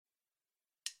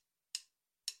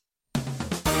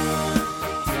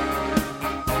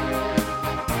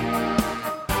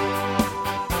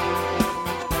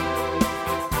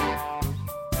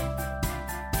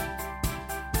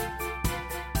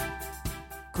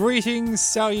Greetings,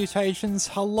 salutations,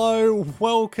 hello,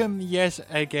 welcome yet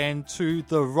again to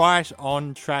the Right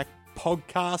on Track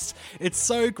podcast. It's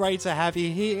so great to have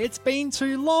you here. It's been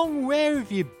too long. Where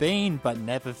have you been? But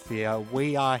never fear,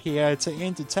 we are here to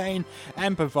entertain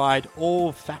and provide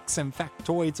all facts and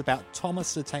factoids about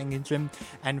Thomas the Tank Engine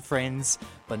and friends.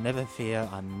 But never fear,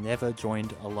 I'm never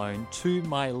joined alone. To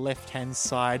my left-hand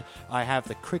side, I have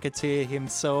the cricketer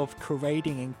himself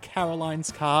parading in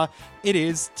Caroline's car. It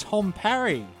is Tom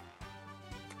Parry.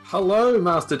 Hello,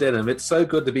 Master Denham. It's so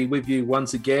good to be with you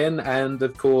once again. And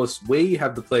of course, we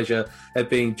have the pleasure of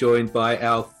being joined by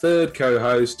our third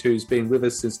co-host who's been with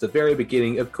us since the very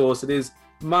beginning. Of course, it is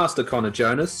Master Connor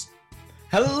Jonas.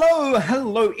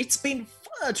 Hello. It's been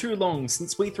far too long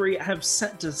since we three have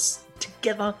sat us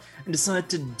together and decided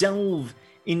to delve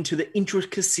into the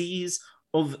intricacies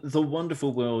of the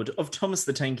wonderful world of Thomas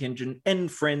the Tank Engine and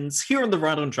friends here on the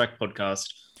Right on Track podcast.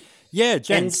 Yeah,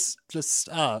 gents,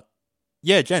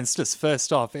 just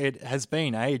first off, it has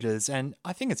been ages, and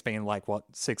I think it's been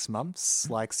 6 months,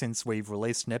 since we've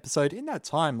released an episode. In that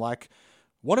time,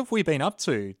 what have we been up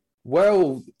to?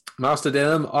 Well, Master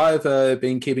Denham, I've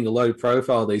been keeping a low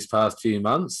profile these past few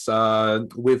months.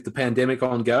 With the pandemic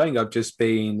ongoing, I've just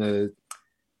been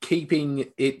keeping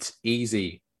it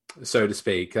easy, so to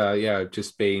speak. I've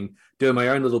just been doing my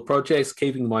own little projects,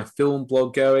 keeping my film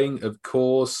blog going, of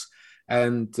course,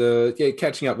 and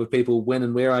catching up with people when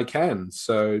and where I can.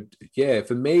 So,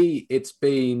 for me, it's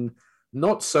been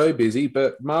not so busy,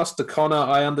 but Master Connor,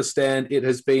 I understand it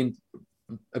has been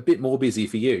a bit more busy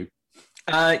for you.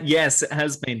 Yes, it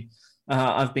has been.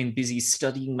 I've been busy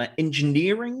studying my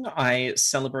engineering. I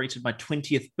celebrated my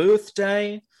 20th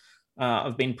birthday.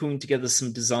 I've been putting together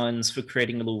some designs for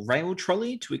creating a little rail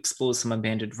trolley to explore some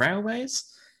abandoned railways.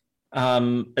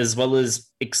 As well as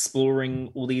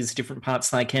exploring all these different parts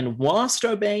that I can whilst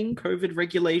obeying COVID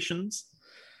regulations.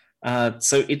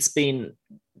 So it's been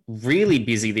really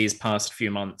busy these past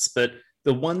few months, but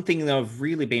the one thing that I've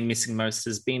really been missing most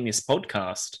has been this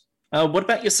podcast. What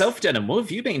about yourself, Denham? What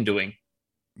have you been doing?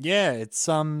 Yeah, it's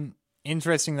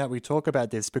interesting that we talk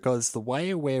about this because the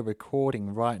way we're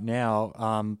recording right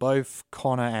now, both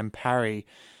Connor and Parry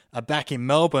are back in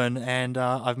Melbourne, and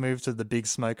I've moved to the big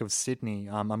smoke of Sydney.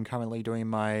 I'm currently doing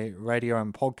my radio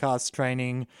and podcast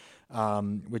training,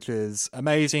 which is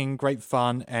amazing, great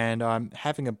fun, and I'm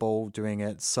having a ball doing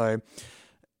it. So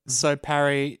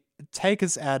Parry, take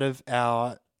us out of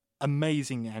our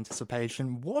amazing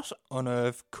anticipation. What on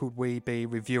earth could we be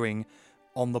reviewing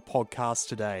on the podcast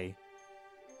today?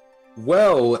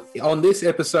 Well, on this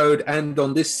episode and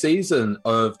on this season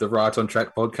of the Right on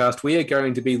Track podcast, we are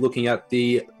going to be looking at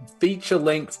the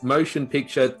feature-length motion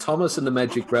picture Thomas and the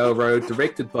Magic Railroad,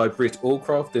 directed by Britt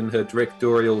Allcroft in her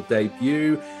directorial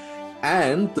debut,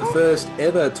 and the first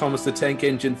ever Thomas the Tank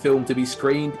Engine film to be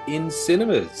screened in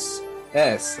cinemas.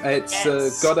 Yes,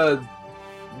 it's got a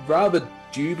rather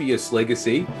dubious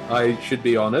legacy, I should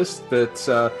be honest, but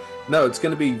no, it's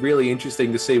going to be really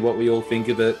interesting to see what we all think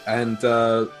of it,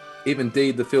 and if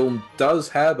indeed the film does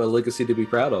have a legacy to be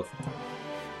proud of.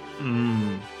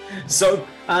 So,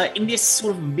 in this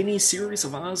sort of mini-series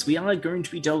of ours, we are going to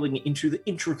be delving into the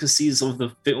intricacies of the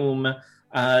film,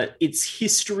 its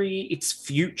history, its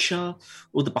future,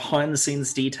 all the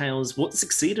behind-the-scenes details, what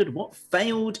succeeded, what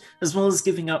failed, as well as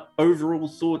giving up overall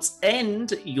thoughts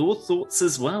and your thoughts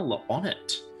as well on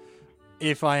it.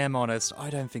 If I am honest, I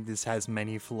don't think this has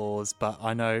many flaws, but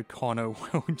I know Connor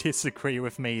will disagree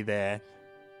with me there.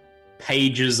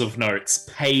 Pages of notes.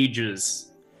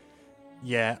 Pages.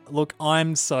 Yeah, look,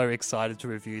 I'm so excited to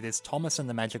review this. Thomas and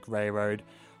the Magic Railroad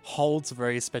holds a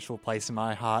very special place in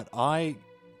my heart. I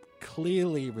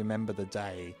clearly remember the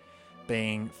day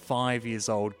being 5 years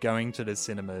old, going to the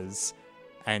cinemas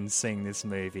and seeing this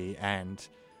movie. And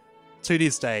to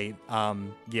this day, I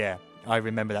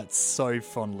remember that so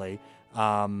fondly.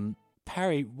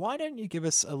 Parry, why don't you give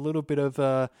us a little bit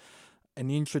of an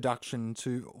introduction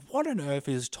to what on earth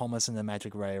is Thomas and the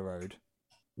Magic Railroad?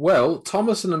 Well,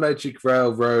 Thomas and the Magic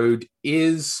Railroad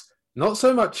is not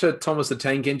so much a Thomas the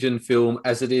Tank Engine film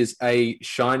as it is a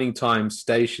Shining Time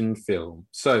Station film.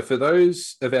 So for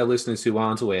those of our listeners who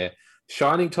aren't aware,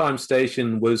 Shining Time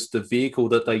Station was the vehicle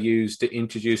that they used to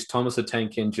introduce Thomas the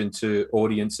Tank Engine to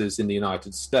audiences in the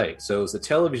United States. So it was a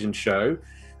television show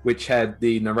which had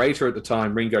the narrator at the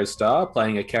time, Ringo Starr,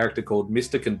 playing a character called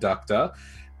Mr. Conductor.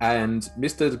 And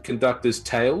Mr. Conductor's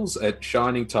tales at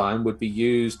Shining Time would be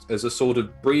used as a sort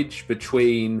of bridge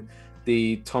between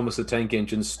the Thomas the Tank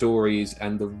Engine stories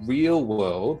and the real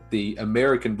world, the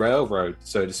American Railroad,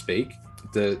 so to speak,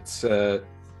 that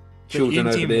children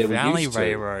over there were Valley used to.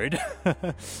 Railroad,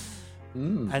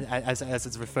 and as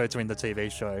it's referred to in the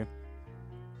TV show.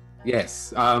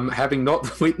 Yes, having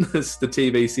not witnessed the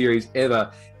TV series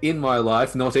ever in my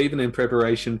life, not even in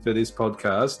preparation for this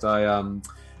podcast,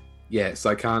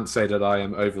 I can't say that I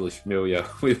am overly familiar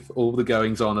with all the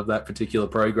goings on of that particular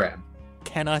program.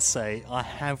 Can I say, I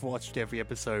have watched every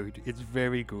episode. It's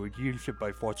very good. You should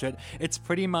both watch it. It's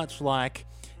pretty much like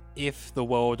if the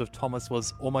world of Thomas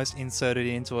was almost inserted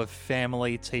into a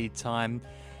family tea time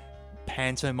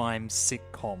pantomime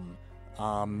sitcom.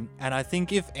 And I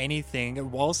think if anything,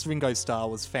 whilst Ringo Starr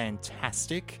was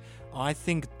fantastic, I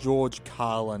think George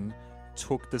Carlin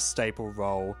took the staple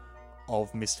role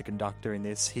of Mr. Conductor in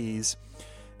this.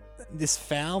 This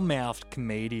foul-mouthed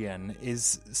comedian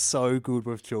is so good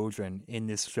with children in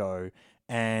this show,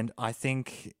 and I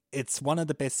think it's one of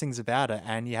the best things about it.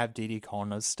 And you have Didi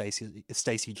Connors,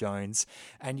 Stacey Jones,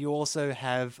 and you also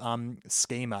have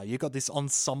Schema. You've got this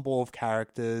ensemble of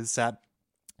characters that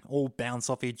all bounce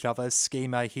off each other.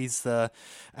 Schema,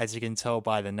 as you can tell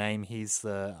by the name, he's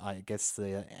the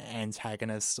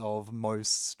antagonist of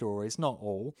most stories, not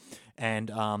all. And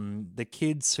the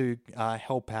kids who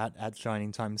help out at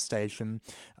Shining Time Station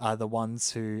are the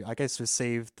ones who, I guess,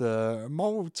 receive the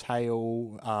moral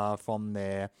tale from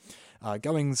their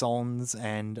goings-ons,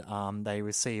 and they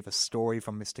receive a story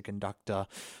from Mr. Conductor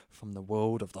from the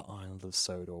world of the Island of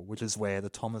Sodor, which is where the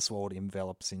Thomas world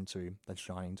envelops into the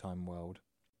Shining Time world.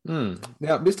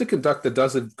 Now, Mr. Conductor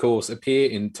does, of course,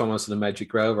 appear in Thomas and the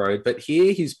Magic Railroad, but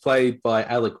here he's played by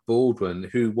Alec Baldwin,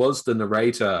 who was the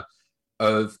narrator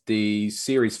of the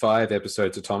Series 5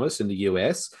 episodes of Thomas in the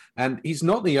US. And he's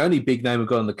not the only big name we've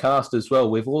got in the cast as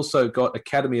well. We've also got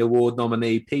Academy Award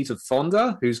nominee Peter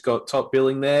Fonda, who's got top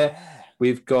billing there.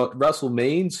 We've got Russell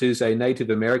Means, who's a Native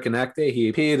American actor. He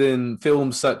appeared in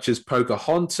films such as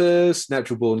Pocahontas,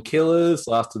 Natural Born Killers,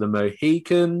 Last of the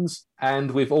Mohicans.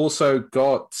 And we've also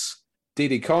got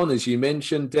Didi Conn, as you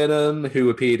mentioned, Denham,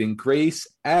 who appeared in Grease.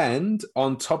 And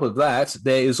on top of that,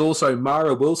 there is also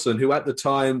Mara Wilson, who at the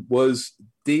time was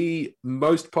the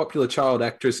most popular child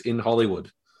actress in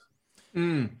Hollywood.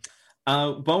 Well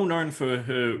known for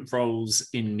her roles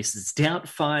in Mrs.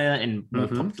 Doubtfire and more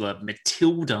popular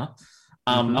Matilda.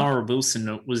 Mara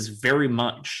Wilson was very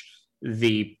much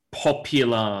the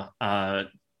popular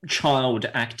child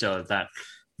actor that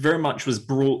very much was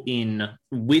brought in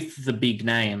with the big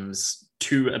names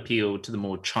to appeal to the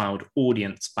more child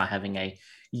audience by having a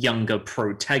younger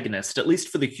protagonist, at least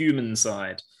for the human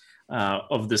side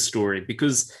of the story.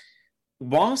 Because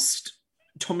whilst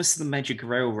Thomas and the Magic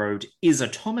Railroad is a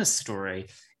Thomas story,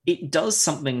 it does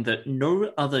something that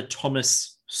no other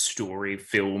Thomas story,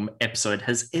 film, episode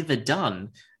has ever done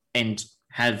and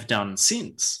have done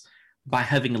since, by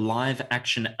having live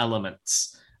action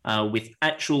elements with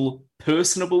actual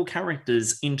personable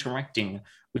characters interacting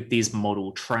with these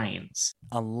model trains.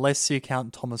 Unless you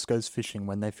count Thomas Goes Fishing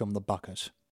when they film The Bucket.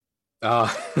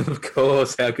 Of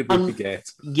course, how could we forget?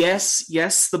 Yes,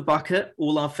 The Bucket,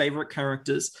 all our favourite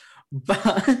characters,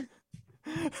 but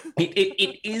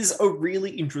it is a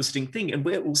really interesting thing, and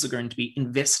we're also going to be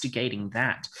investigating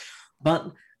that.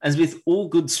 But as with all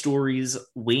good stories,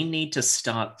 we need to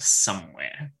start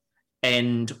somewhere.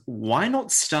 And why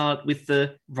not start with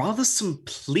the rather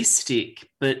simplistic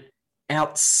but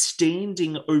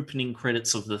outstanding opening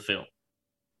credits of the film?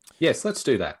 Yes, let's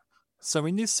do that. So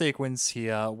in this sequence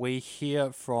here, we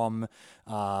hear from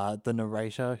the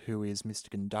narrator, who is Mr.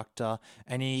 Conductor,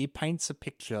 and he paints a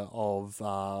picture of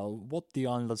what the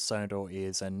Island of Sodor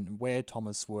is and where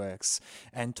Thomas works.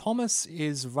 And Thomas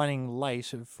is running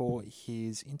late for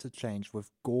his interchange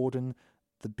with Gordon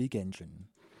the Big Engine.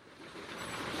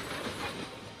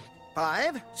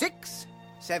 5, 6,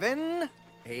 7,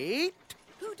 8.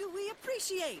 Who do we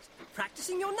appreciate?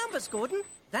 Practicing your numbers, Gordon.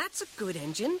 That's a good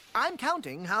engine. I'm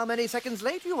counting how many seconds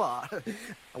late you are.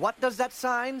 What does that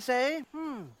sign say?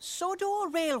 Sodor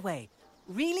Railway.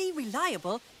 Really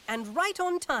reliable and right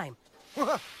on time.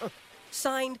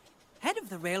 Signed, head of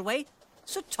the railway,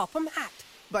 Sir Topham Hatt.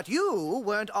 But you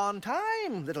weren't on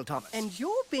time, little Thomas. And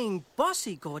you're being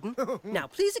bossy, Gordon. Now,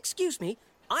 please excuse me.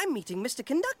 I'm meeting Mr.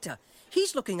 Conductor.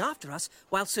 He's looking after us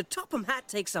while Sir Topham Hatt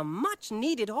takes a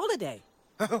much-needed holiday.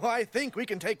 Oh, I think we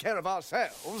can take care of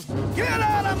ourselves. Get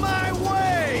out of my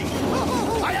way!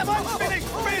 I have unfinished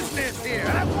business here,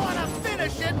 and I want to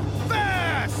finish it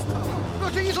fast!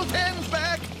 The Diesel 10's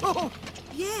back!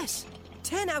 Yes,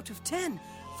 10 out of 10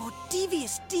 for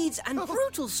devious deeds and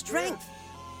brutal strength.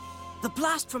 The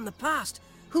blast from the past,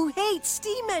 who hates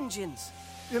steam engines.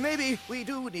 Maybe we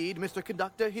do need Mr.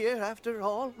 Conductor here after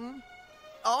all.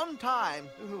 On time.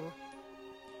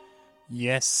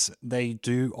 Yes, they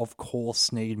do, of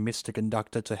course, need Mr.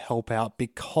 Conductor to help out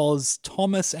because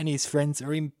Thomas and his friends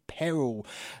are in peril.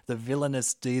 The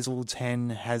villainous Diesel 10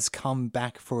 has come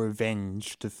back for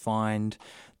revenge to find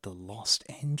the lost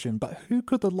engine. But who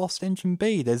could the lost engine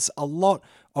be? There's a lot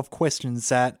of questions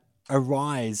that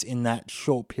arise in that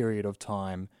short period of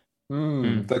time.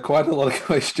 There are quite a lot of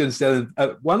questions there.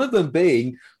 One of them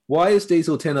being, why is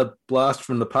Diesel 10 a blast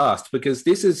from the past? Because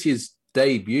this is his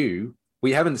debut.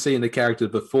 We haven't seen the character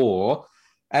before,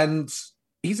 and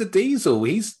he's a diesel.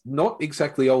 He's not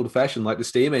exactly old-fashioned like the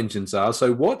steam engines are.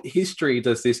 So what history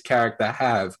does this character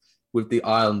have with the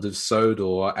island of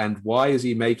Sodor, and why is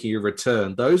he making a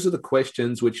return? Those are the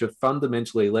questions which are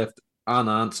fundamentally left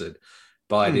unanswered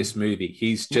by this movie.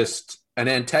 He's just an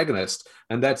antagonist,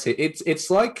 and that's it.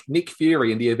 It's like Nick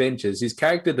Fury in the Avengers. His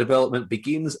character development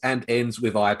begins and ends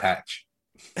with eye patch.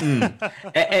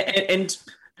 And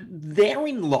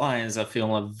therein lies, I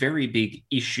feel, a very big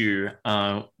issue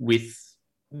with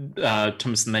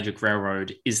Thomas the Magic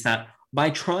Railroad, is that by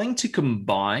trying to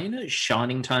combine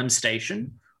Shining Time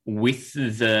Station with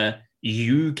the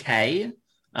UK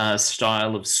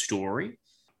style of story,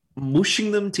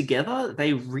 mushing them together,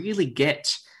 they really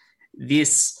get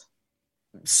this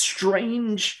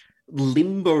strange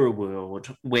limbo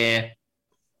world where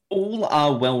all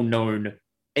our well-known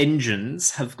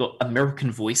engines have got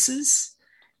American voices,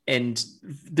 and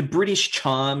the British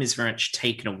charm is very much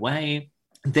taken away.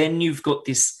 Then you've got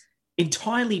this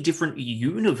entirely different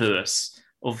universe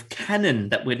of canon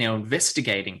that we're now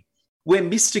investigating, where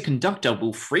Mr. Conductor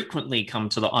will frequently come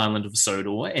to the island of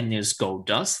Sodor, and there's Gold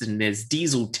Dust, and there's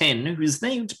Diesel 10, who's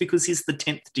named because he's the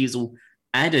 10th diesel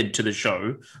added to the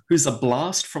show, who's a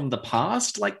blast from the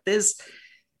past. Like,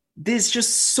 there's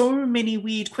just so many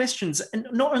weird questions. And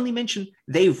not only mention,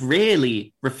 they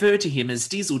rarely refer to him as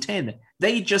Diesel 10.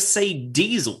 They just say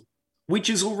Diesel, which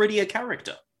is already a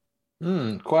character.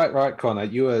 Quite right, Connor.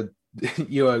 You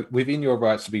are within your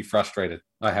rights to be frustrated,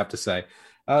 I have to say.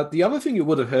 The other thing you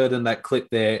would have heard in that clip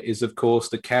there is, of course,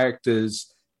 the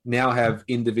characters now have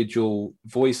individual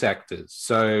voice actors.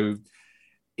 So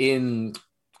in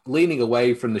leaning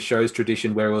away from the show's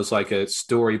tradition where it was like a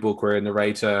storybook where a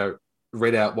narrator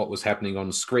read out what was happening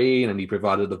on screen and he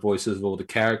provided the voices of all the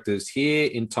characters, here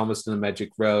in Thomas and the Magic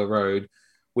Railroad,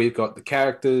 we've got the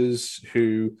characters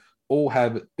who all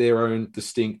have their own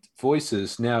distinct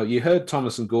voices. Now, you heard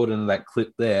Thomas and Gordon in that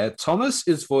clip there. Thomas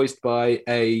is voiced by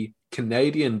a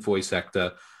Canadian voice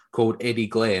actor called Eddie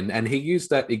Glenn, and he used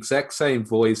that exact same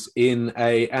voice in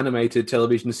an animated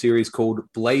television series called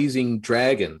Blazing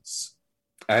Dragons.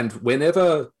 And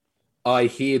whenever I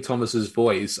hear Thomas's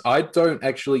voice, I don't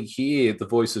actually hear the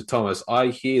voice of Thomas. I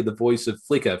hear the voice of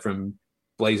Flicker from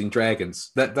Blazing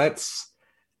Dragons. That's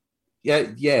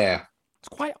yeah. It's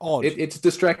quite odd. It's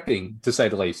distracting, to say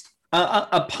the least.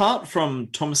 Apart from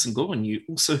Thomas and Gordon, you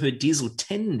also heard Diesel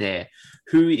 10 there,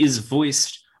 who is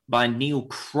voiced by Neil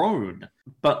Crone,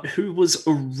 but who was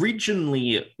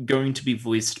originally going to be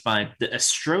voiced by the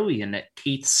Australian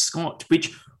Keith Scott,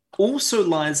 which also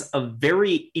lies a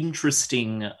very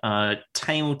interesting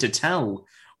tale to tell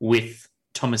with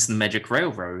Thomas and the Magic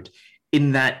Railroad,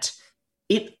 in that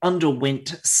it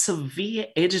underwent severe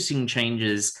editing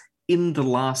changes in the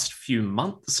last few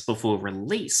months before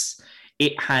release.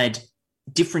 It had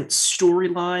different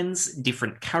storylines,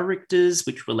 different characters,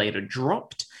 which were later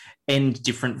dropped, and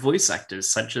different voice actors,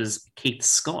 such as Keith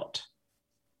Scott.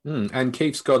 And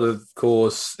Keith Scott, of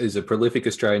course, is a prolific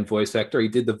Australian voice actor. He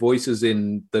did the voices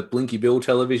in the Blinky Bill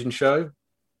television show.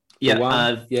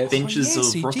 Adventures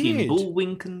of Rocky and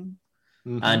Bullwinkin,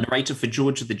 narrator for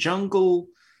George of the Jungle.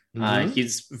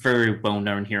 He's very well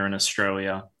known here in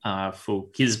Australia for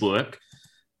his work.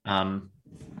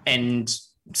 And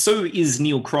so is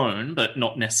Neil Crone, but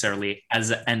not necessarily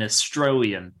as an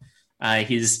Australian.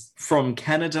 He's from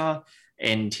Canada,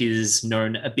 and he's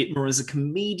known a bit more as a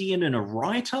comedian and a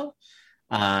writer.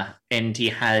 And he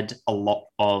had a lot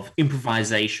of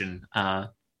improvisation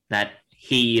that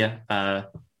he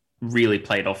really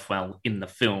played off well in the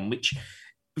film, which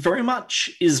very much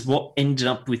is what ended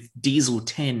up with Diesel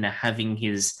 10 having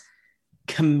his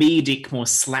comedic, more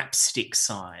slapstick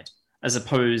side, as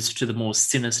opposed to the more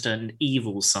sinister and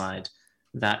evil side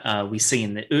that we see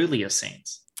in the earlier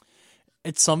scenes.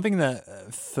 It's something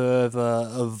that further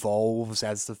evolves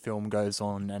as the film goes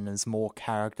on and as more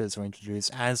characters are introduced,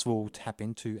 as we'll tap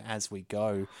into as we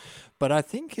go. But I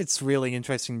think it's really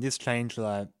interesting, this change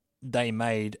that they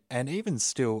made, and even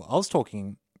still, I was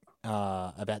talking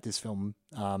about this film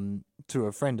to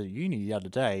a friend at uni the other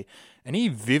day, and he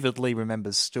vividly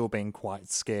remembers still being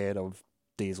quite scared of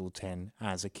Diesel 10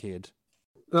 as a kid.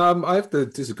 I have to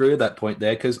disagree with that point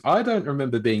there because I don't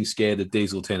remember being scared of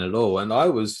Diesel 10 at all. And I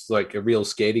was like a real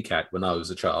scaredy cat when I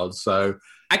was a child. So,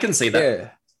 I can see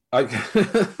that.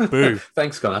 yeah. Boo.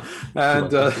 Thanks, Connor.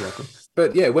 And, You're welcome.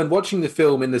 but yeah, when watching the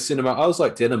film in the cinema, I was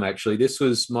like Denim, actually. This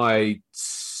was my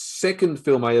second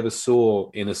film I ever saw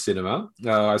in a cinema.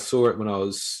 I saw it when I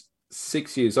was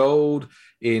 6 years old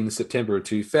in September of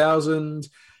 2000.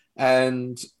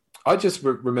 And I just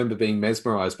remember being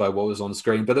mesmerized by what was on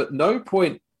screen, but at no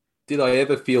point did I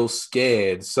ever feel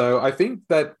scared. So I think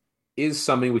that is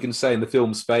something we can say in the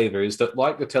film's favor, is that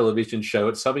like the television show,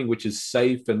 it's something which is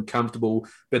safe and comfortable,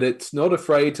 but it's not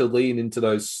afraid to lean into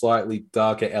those slightly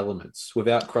darker elements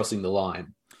without crossing the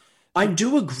line. I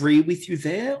do agree with you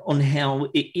there on how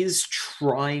it is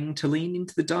trying to lean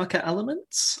into the darker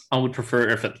elements. I would prefer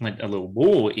if it went a little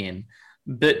more in.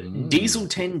 But Diesel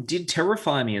 10 did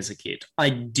terrify me as a kid.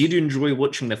 I did enjoy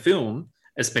watching the film,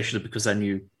 especially because I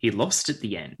knew he lost at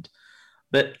the end.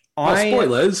 But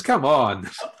spoilers, come on.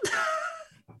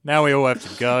 Now we all have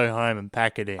to go home and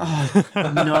pack it in.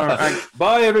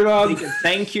 Bye, everyone.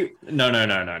 Thank you. No.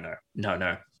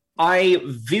 I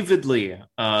vividly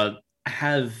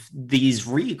have these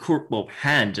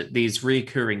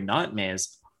reoccurring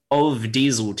nightmares of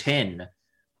Diesel 10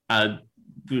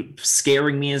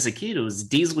 scaring me as a kid. It was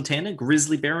Diesel 10, a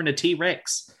grizzly bear, and a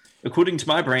T-Rex. According to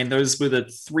my brain, those were the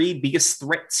three biggest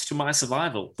threats to my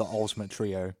survival. The ultimate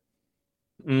trio.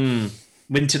 When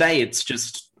today it's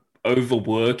just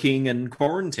overworking and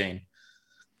quarantine.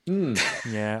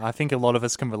 Yeah, I think a lot of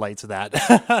us can relate to that.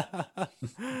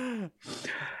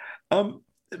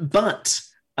 But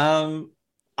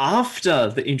after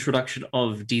the introduction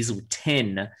of Diesel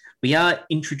 10, we are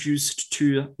introduced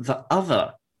to the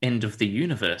other end of the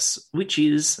universe, which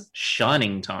is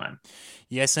Shining Time.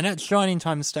 Yes, and at Shining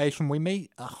Time Station, we meet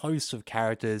a host of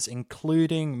characters,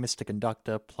 including Mr.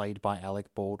 Conductor, played by Alec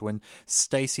Baldwin,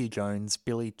 Stacey Jones,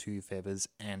 Billy Two Feathers,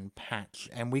 and Patch.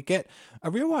 And we get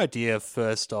a real idea,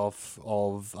 first off,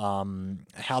 of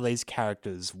how these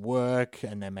characters work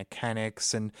and their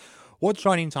mechanics and what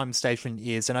Shining Time Station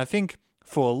is. And I think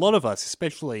for a lot of us,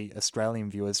 especially Australian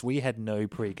viewers, we had no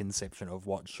preconception of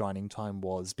what Shining Time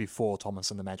was before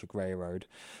Thomas and the Magic Railroad.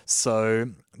 So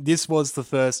this was the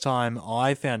first time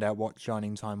I found out what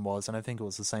Shining Time was, and I think it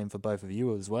was the same for both of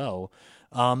you as well.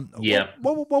 Yeah.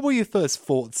 What were your first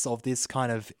thoughts of this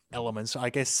kind of element? I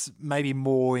guess maybe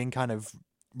more in kind of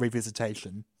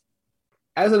revisitation.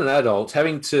 As an adult,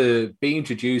 having to be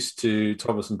introduced to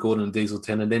Thomas and Gordon and Diesel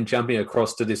 10 and then jumping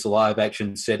across to this live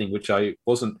action setting, which I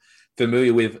wasn't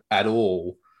familiar with at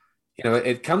all, you know,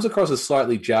 it comes across as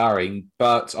slightly jarring.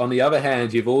 But on the other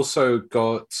hand, you've also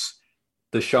got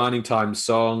the Shining Time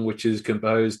song, which is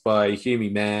composed by Hughie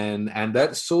Mann, and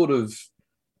that's sort of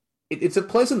it's a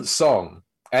pleasant song,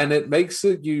 and it makes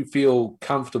you feel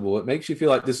comfortable. It makes you feel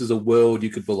like this is a world you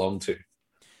could belong to.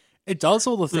 It does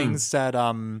all the things that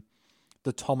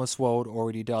the Thomas world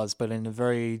already does, but in a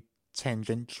very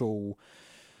tangential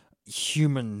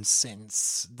human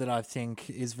sense that I think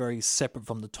is very separate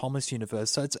from the Thomas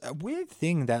universe. So it's a weird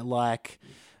thing that, like,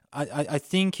 I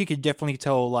think you could definitely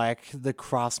tell, like, the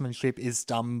craftsmanship is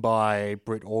done by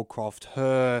Britt Allcroft.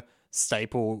 Her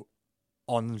staple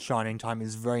on Shining Time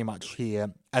is very much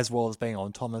here, as well as being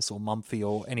on Thomas or Mumphy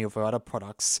or any of her other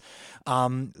products.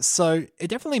 So it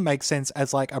definitely makes sense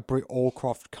as like a Britt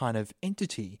Allcroft kind of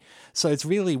entity. So it's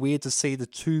really weird to see the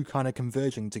two kind of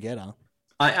converging together.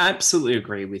 I absolutely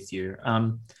agree with you.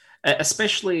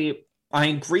 Especially, I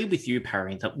agree with you,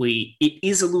 Parry, that it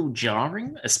is a little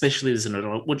jarring, especially as an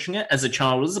adult watching it. As a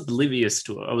child, I was oblivious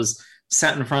to it. I was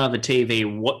sat in front of the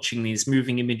TV watching these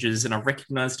moving images, and I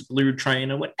recognized a blue train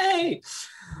and went, hey!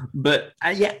 But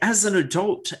yeah, as an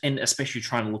adult, and especially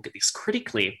trying to look at this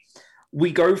critically,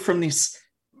 we go from this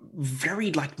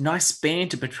very nice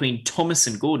banter between Thomas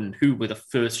and Gordon, who were the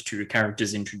first two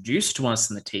characters introduced to us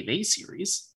in the TV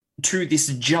series, to this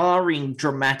jarring,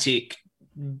 dramatic,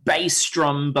 bass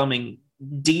drum bumming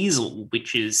Diesel,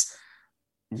 which is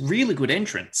really good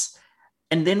entrance.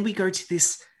 And then we go to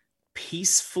this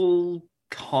peaceful,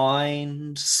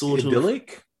 kind, sort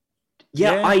idyllic? of...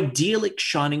 Yeah, idyllic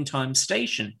Shining Time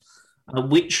Station,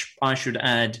 which, I should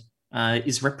add,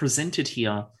 is represented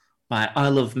here by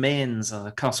Isle of Man's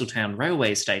Castletown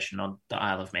Railway Station on the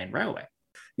Isle of Man Railway.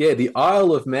 Yeah, the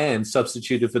Isle of Man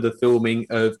substituted for the filming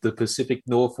of the Pacific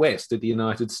Northwest of the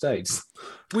United States.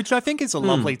 Which I think is a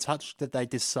lovely touch that they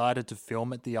decided to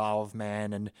film at the Isle of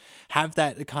Man and have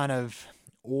that kind of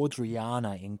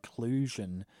Audriana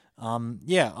inclusion.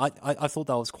 I thought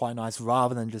that was quite nice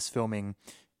rather than just filming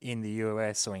in the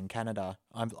US or in Canada.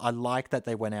 I like that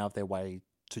they went out of their way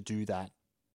to do that.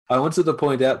 I wanted to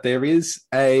point out there is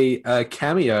a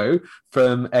cameo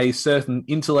from a certain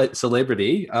internet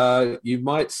celebrity. You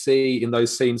might see in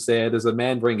those scenes there's a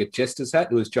man wearing a jester's hat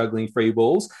who is juggling free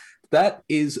balls. That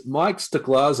is Mike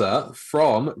Staglaza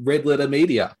from Red Letter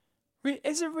Media.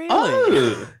 Is it really?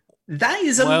 Oh, that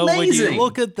is well, amazing. When you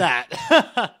look at that.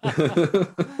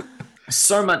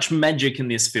 So much magic in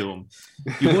this film.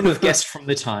 You wouldn't have guessed from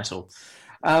the title.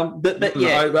 But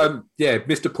yeah.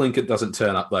 Mr. Plinkett doesn't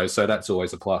turn up though, so that's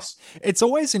always a plus. It's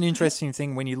always an interesting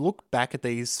thing when you look back at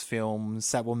these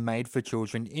films that were made for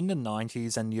children in the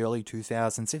 90s and the early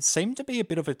 2000s. It seemed to be a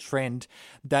bit of a trend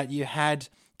that you had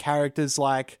characters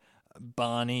like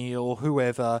Barney or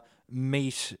whoever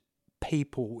meet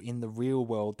people in the real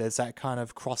world. There's that kind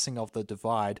of crossing of the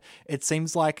divide. It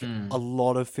seems like a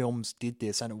lot of films did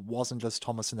this, and it wasn't just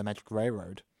Thomas and the Magic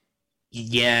Railroad.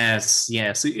 Yes.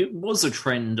 It was a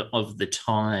trend of the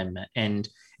time, and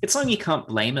it's something you can't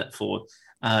blame it for.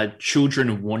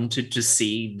 Children wanted to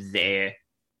see their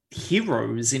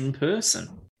heroes in person.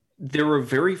 There are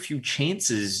very few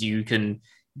chances you can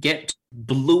get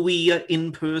Bluey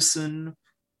in person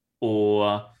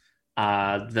or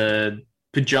the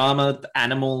pajama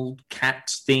animal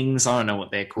cat things. I don't know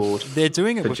what they're called. They're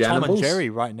doing it with Tom and Jerry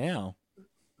right now.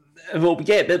 Well,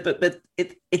 yeah, but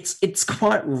it's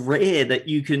quite rare that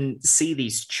you can see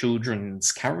these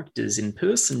children's characters in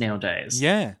person nowadays.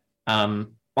 Yeah.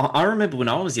 I remember when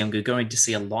I was younger going to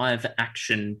see a live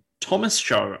action Thomas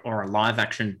show or a live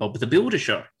action Bob the Builder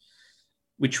show,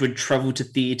 which would travel to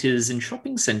theatres and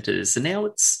shopping centres. And now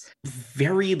it's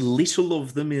very little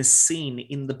of them is seen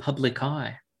in the public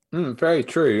eye. Very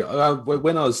true.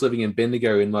 When I was living in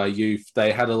Bendigo in my youth,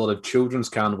 they had a lot of children's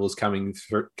carnivals coming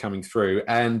through,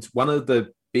 and one of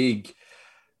the big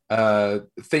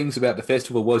things about the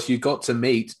festival was you got to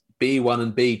meet B1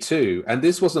 and B2, and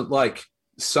this wasn't like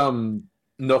some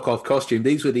knockoff costume.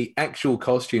 These were the actual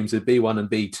costumes of B1 and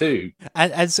B2.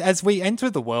 As we enter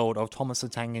the world of Thomas the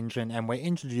Tank Engine and we're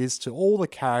introduced to all the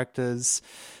characters,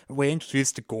 we're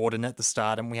introduced to Gordon at the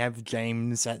start, and we have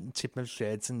James at the tip of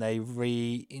sheds, and they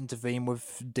re-intervene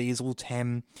with Diesel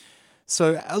 10.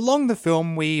 So along the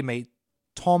film, we meet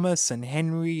Thomas and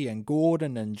Henry and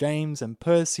Gordon and James and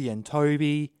Percy and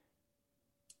Toby.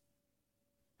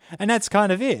 And that's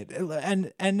kind of it.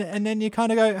 And then you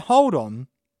kind of go, hold on.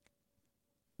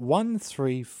 1,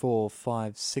 3, 4,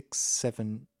 5, 6,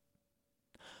 7.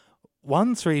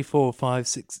 1, 3, 4, 5,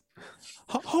 6.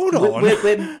 Hold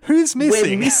on. Who's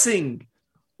missing? We're missing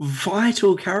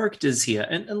vital characters here.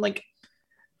 And like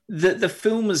the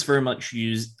film is very much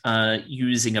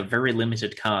using a very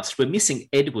limited cast. We're missing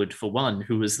Edward, for one,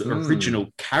 who was the original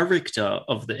character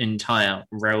of the entire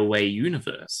Railway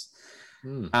universe.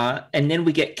 And then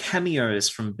we get cameos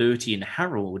from Bertie and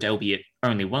Harold, albeit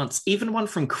only once. Even one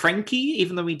from Cranky,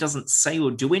 even though he doesn't say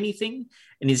or do anything,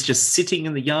 and he's just sitting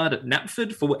in the yard at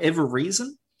Knapford for whatever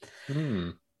reason.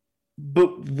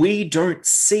 But we don't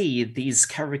see these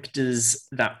characters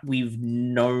that we've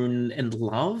known and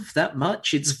loved that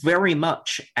much. It's very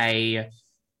much a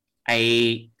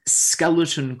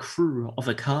skeleton crew of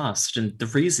a cast, and the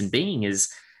reason being is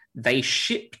they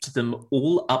shipped them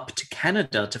all up to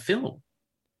Canada to film.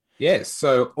 Yes,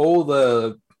 so all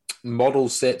the model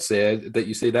sets there that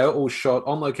you see, they were all shot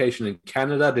on location in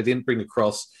Canada. They didn't bring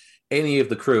across any of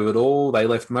the crew at all. They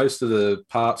left most of the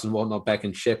parts and whatnot back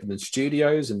in Shepperton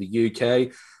Studios in the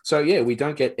UK. So, yeah, we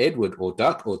don't get Edward or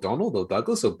Duck or Donald or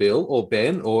Douglas or Bill or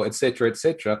Ben or et cetera, et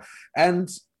cetera. And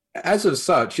as of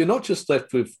such, you're not just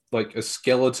left with like a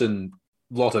skeleton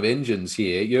lot of engines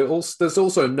here. There's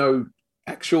also no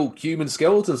actual human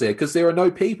skeletons there because there are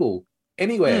no people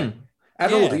anywhere.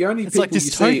 At all. The only people you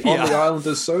see on the island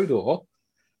of Sodor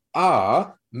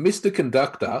are Mr.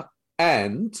 Conductor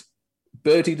and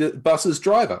Bertie the bus's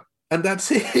driver. And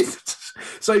that's it.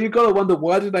 So you've got to wonder,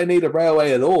 why do they need a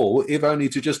railway at all if only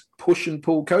to just push and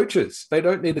pull coaches? They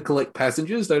don't need to collect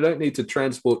passengers. They don't need to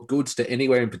transport goods to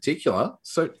anywhere in particular.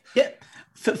 So yeah,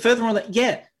 further on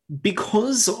that,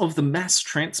 because of the mass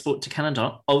transport to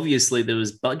Canada, obviously there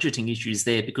was budgeting issues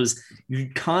there because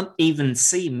you can't even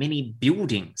see many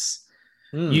buildings.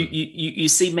 You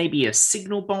see maybe a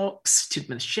signal box,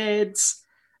 Tidmouth Sheds,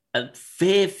 a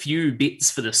fair few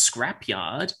bits for the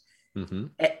scrapyard, and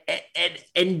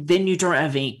then you don't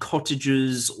have any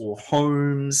cottages or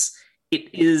homes.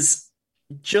 It is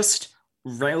just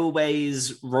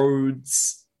railways,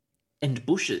 roads, and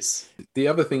bushes. The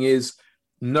other thing is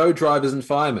no drivers and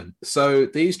firemen. So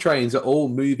these trains are all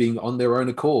moving on their own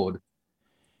accord.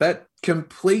 That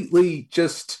completely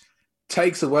just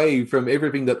takes away from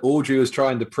everything that Audrey was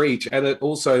trying to preach, and it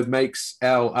also makes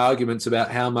our arguments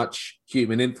about how much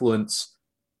human influence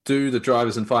do the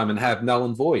drivers and firemen have null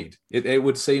and void? It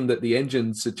would seem that the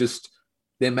engines are just,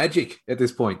 they're magic at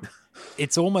this point.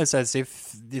 It's almost as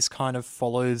if this kind of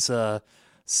follows a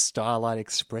Starlight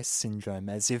Express syndrome,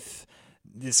 as if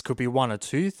this could be one or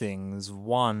two things.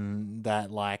 One,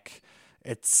 that like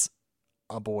it's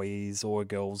a boys or a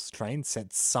girls train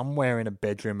set somewhere in a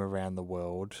bedroom around the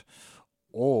world,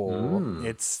 or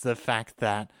it's the fact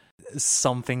that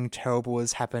something terrible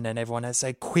has happened and everyone has to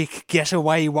say, quick, get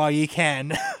away while you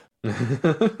can.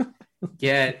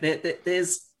 Yeah,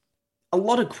 there's a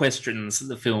lot of questions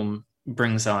the film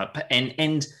brings up,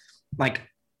 and like,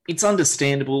 it's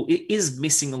understandable. It is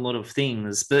missing a lot of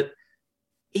things, but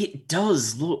it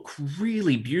does look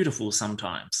really beautiful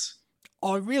sometimes.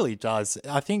 Oh, it really does.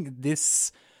 I think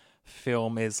this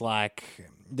film is like,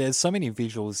 there's so many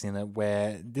visuals in it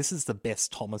where this is the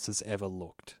best Thomas has ever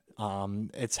looked.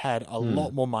 It's had a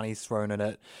lot more money thrown at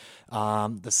it.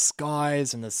 The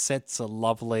skies and the sets are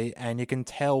lovely, and you can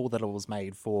tell that it was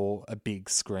made for a big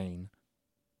screen.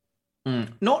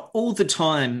 Not all the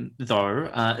time,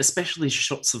 though, especially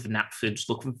shots of Knapford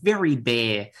look very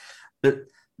bare, but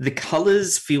the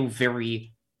colours feel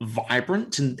very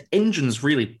vibrant and the engines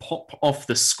really pop off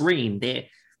the screen. They're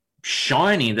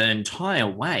shiny the entire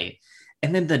way.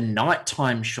 And then the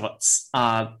nighttime shots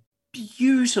are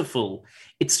beautiful.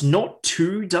 It's not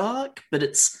too dark, but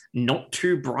it's not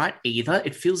too bright either.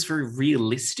 It feels very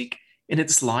realistic in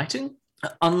its lighting,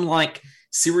 unlike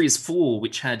Series 4,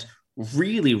 which had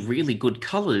really, really good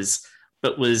colours,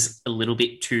 but was a little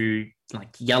bit too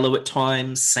like yellow at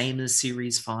times, same as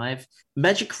Series 5.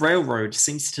 Magic Railroad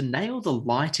seems to nail the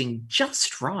lighting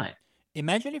just right.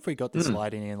 Imagine if we got this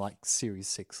lighting in like Series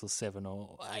 6 or 7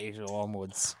 or 8 or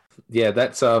onwards. Yeah,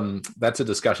 that's a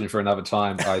discussion for another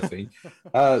time, I think.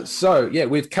 So, yeah,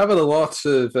 we've covered a lot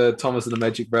of Thomas and the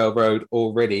Magic Railroad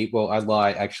already. Well, I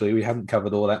lie, actually. We haven't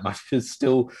covered all that much. There's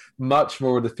still much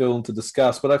more of the film to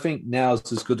discuss. But I think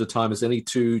now's as good a time as any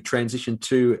to transition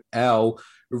to our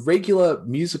regular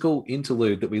musical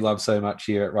interlude that we love so much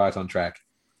here at Right on Track.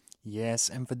 Yes,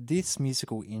 and for this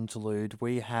musical interlude,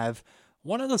 we have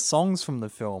one of the songs from the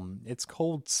film. It's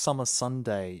called Summer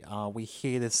Sunday. We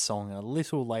hear this song a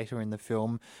little later in the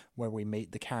film where we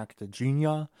meet the character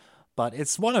Junior, but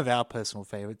it's one of our personal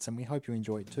favourites and we hope you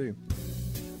enjoy it too.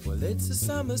 Well, it's a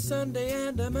summer Sunday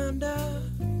and I'm under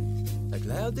a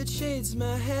cloud that shades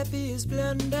my happiest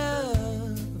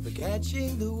blunder for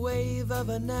catching the wave of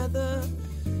another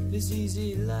this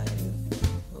easy life.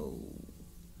 Oh,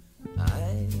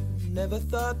 I never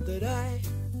thought that I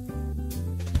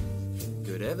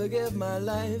could ever give my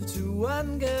life to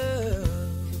one girl.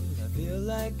 I feel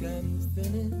like I'm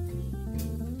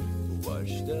thinning,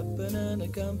 washed up and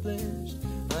unaccomplished.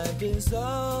 I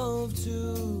dissolve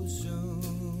too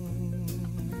soon.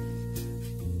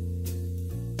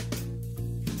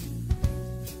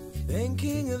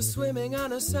 Thinking of swimming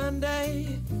on a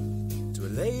Sunday to a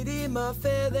lady more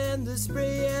fair than the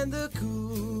spray and the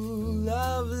cool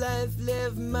of life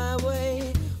lived my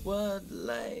way. What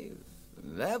life?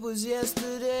 That was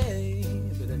yesterday,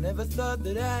 but I never thought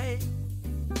that I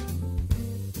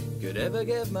could ever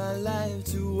give my life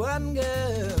to one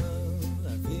girl.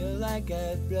 I feel like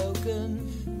I've broken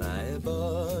my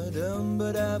boredom,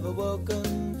 but I've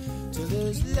awoken to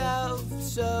this love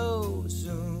so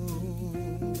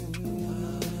soon.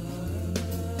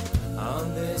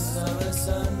 On this summer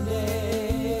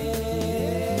Sunday,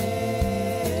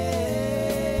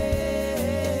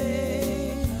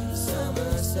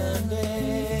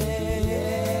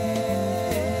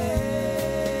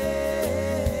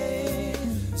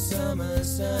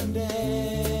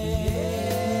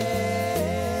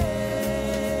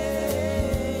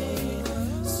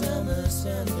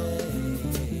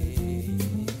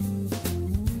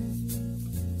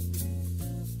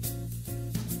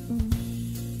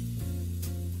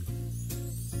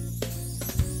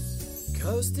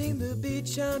 coasting the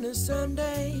beach on a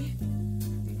Sunday,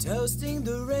 toasting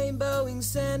the rainbowing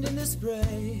sand in the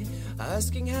spray,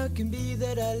 asking how it can be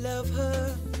that I love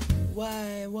her.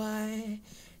 Why?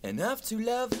 Enough to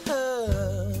love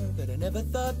her, but I never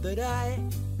thought that I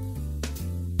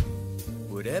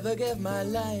would ever give my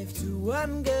life to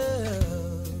one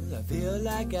girl. I feel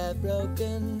like I've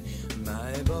broken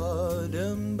my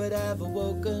boredom, but I've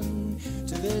awoken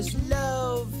to this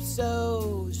love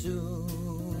so soon.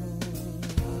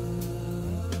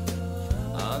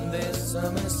 On this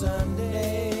summer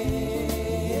Sunday,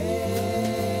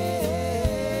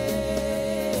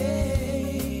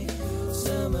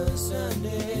 summer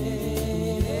Sunday,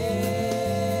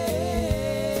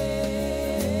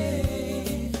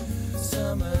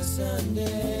 summer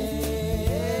Sunday,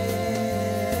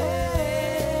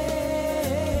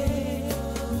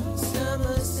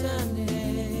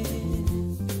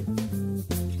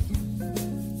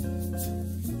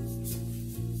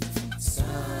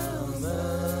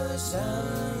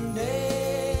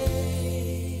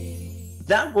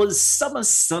 That was Summer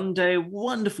Sunday,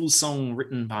 wonderful song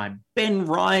written by Ben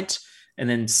Wright and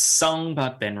then sung by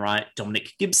Ben Wright,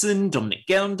 Dominic Gibson, Dominic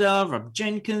Gounder, Rob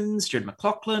Jenkins, Judd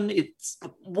McLaughlin. It's a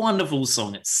wonderful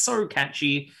song. It's so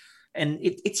catchy, and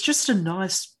it's just a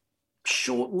nice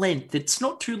short length. It's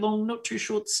not too long, not too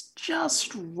short. It's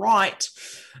just right.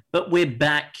 But we're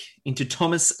back into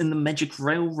Thomas and the Magic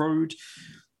Railroad,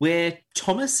 where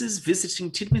Thomas is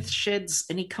visiting Tidmouth Sheds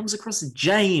and he comes across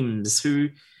James, who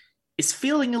is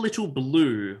feeling a little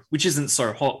blue, which isn't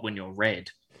so hot when you're red.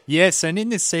 Yes, and in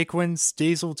this sequence,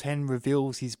 Diesel 10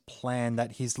 reveals his plan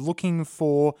that he's looking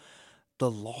for the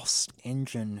lost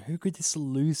engine. Who could this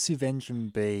elusive engine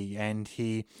be? And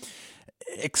he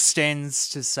extends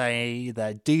to say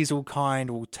that Diesel Kind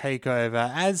will take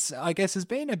over, as I guess has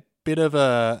been a bit of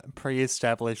a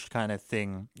pre-established kind of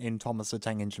thing in Thomas the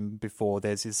Tank Engine before.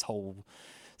 There's this whole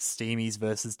Steamies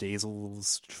versus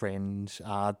Diesels trend.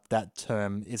 That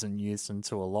term isn't used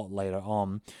until a lot later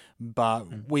on, but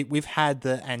we've had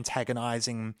the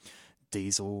antagonizing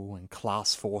Diesel and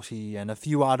Class 40 and a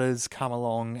few others come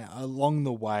along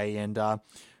the way and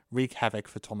wreak havoc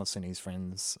for Thomas and his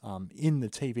friends in the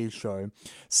TV show.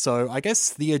 So I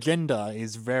guess the agenda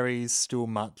is very still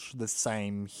much the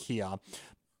same here,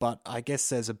 but I guess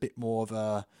there's a bit more of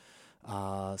a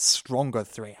stronger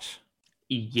threat.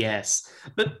 Yes,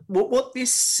 but what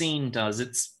this scene does,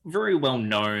 it's very well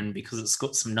known because it's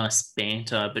got some nice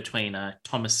banter between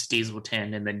Thomas Diesel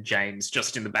 10 and then James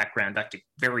just in the background acting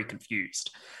very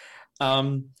confused.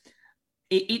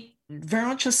 It very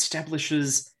much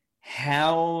establishes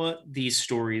how these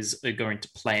stories are going to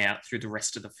play out through the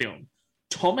rest of the film.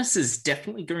 Thomas is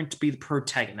definitely going to be the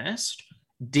protagonist,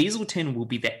 Diesel 10 will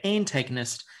be the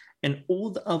antagonist, and all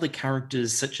the other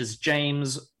characters such as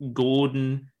James,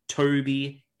 Gordon,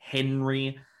 Toby,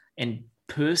 Henry, and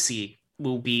Percy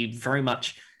will be very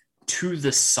much to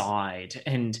the side,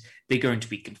 and they're going to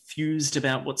be confused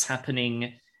about what's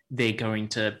happening. They're going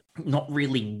to not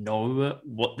really know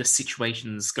what the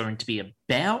situation's going to be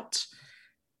about,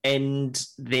 and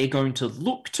they're going to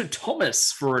look to Thomas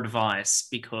for advice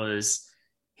because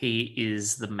he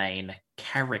is the main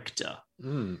character.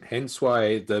 Hence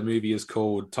why the movie is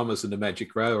called Thomas and the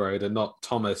Magic Railroad and not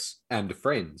Thomas and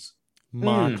Friends.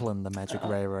 Marklin, the Magic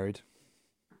Railroad.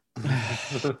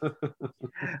 But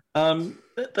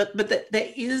there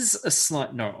is a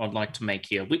slight note I'd like to make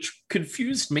here, which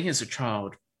confused me as a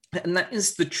child, and that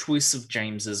is the choice of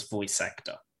James's voice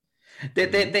actor.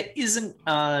 There isn't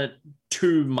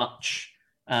too much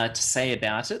to say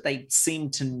about it. They seem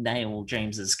to nail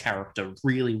James's character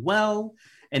really well,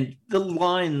 and the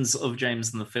lines of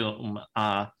James in the film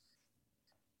are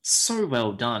so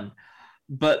well done.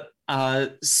 But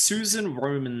Susan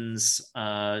Roman's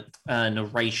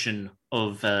narration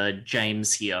of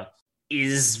James here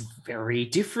is very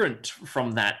different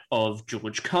from that of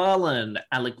George Carlin,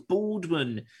 Alec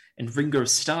Baldwin, and Ringo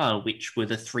Starr, which were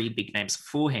the three big names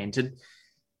beforehand. And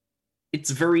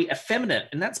it's very effeminate,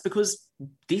 and that's because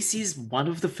this is one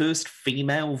of the first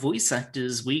female voice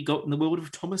actors we got in the world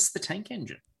of Thomas the Tank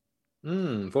Engine.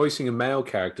 Voicing a male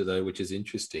character, though, which is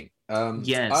interesting.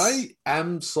 Yes. I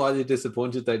am slightly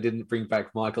disappointed they didn't bring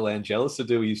back Michael Angelis to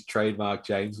do his trademark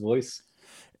James voice.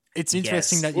 It's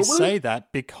interesting that you say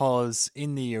that, because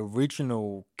in the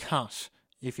original cut,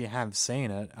 if you have seen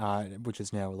it, which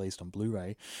is now released on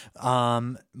Blu-ray,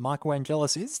 Michael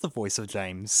Angelis is the voice of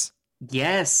James.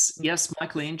 Yes,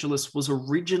 Michael Angelis was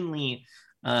originally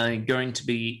going to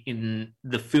be in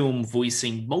the film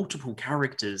voicing multiple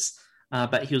characters,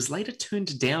 but he was later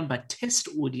turned down by test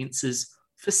audiences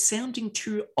for sounding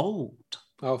too old.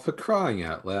 Oh, for crying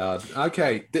out loud.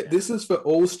 Okay, this is for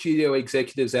all studio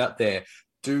executives out there.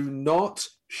 Do not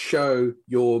show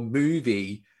your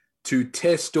movie to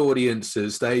test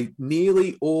audiences. They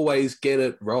nearly always get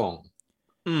it wrong.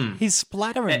 His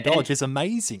splatter and dodge is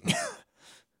amazing.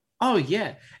 Oh,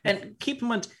 yeah. And keep in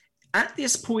mind, at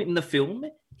this point in the film,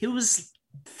 he was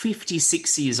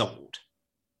 56 years old.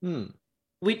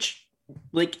 Which,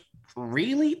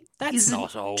 really? That's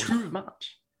not old. Too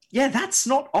much. Yeah, that's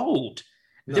not old.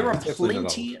 No, there are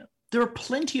definitely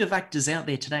plenty of actors out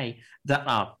there today that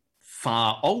are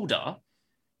far older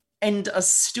and are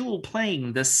still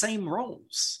playing the same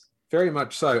roles. Very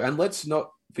much so. And let's not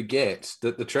forget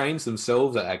that the trains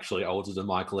themselves are actually older than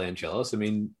Michael Angelis. I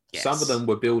mean, some of them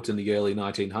were built in the early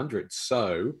 1900s.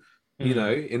 So, you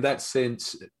know, in that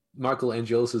sense, Michael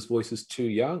Angelis' voice is too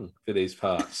young for these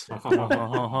parts.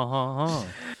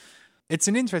 It's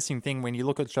an interesting thing when you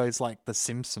look at shows like The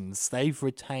Simpsons. They've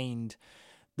retained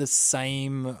the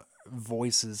same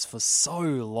voices for so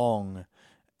long.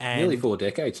 And nearly 4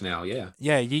 decades now, yeah.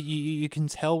 Yeah, you can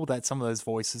tell that some of those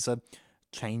voices are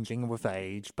changing with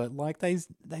age, but like they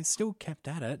still kept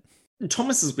at it.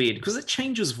 Thomas is weird because it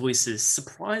changes voices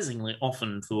surprisingly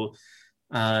often for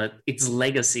its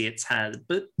legacy it's had.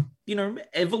 But, you know,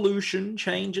 evolution,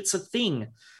 change, it's a thing.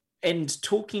 And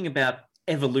talking about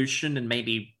evolution and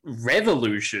maybe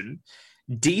revolution,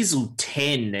 Diesel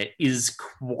 10 is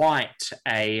quite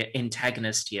a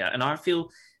antagonist here. And I feel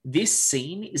this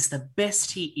scene is the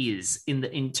best he is in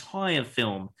the entire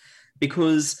film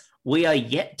because we are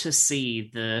yet to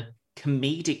see the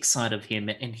comedic side of him.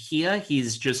 And here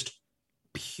he's just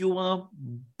pure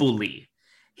bully.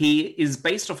 He is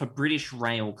based off a British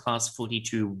Rail Class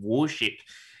 42 warship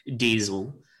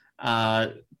Diesel,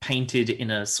 painted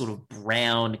in a sort of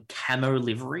brown camo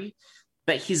livery.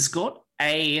 But he's got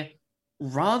a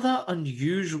rather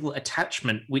unusual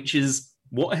attachment, which is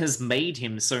what has made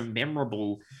him so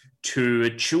memorable to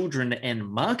children and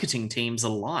marketing teams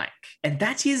alike. And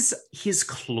that is his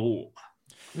claw.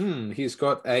 He's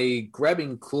got a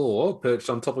grabbing claw perched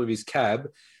on top of his cab,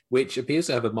 which appears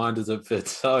to have a mind of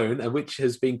its own, and which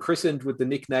has been christened with the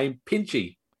nickname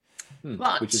Pinchy,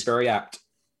 which is very apt.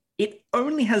 It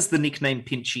only has the nickname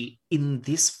Pinchy in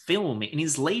this film. In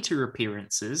his later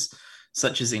appearances,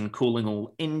 such as in Cooling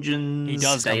All Engines, he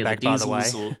does come back, by the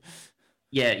way. Or,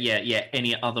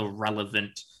 any other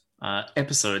relevant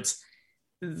episodes,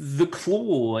 the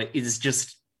claw is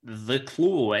just the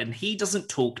claw, and he doesn't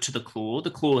talk to the claw.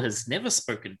 The claw has never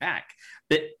spoken back.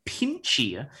 But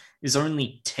Pinchy is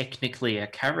only technically a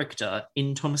character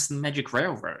in Thomas and the Magic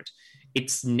Railroad.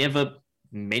 It's never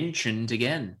mentioned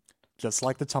again. Just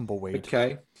like the tumbleweed.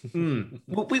 Okay.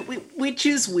 Which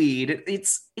is weird.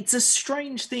 It's a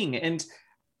strange thing, and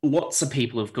lots of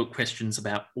people have got questions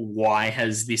about why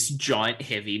has this giant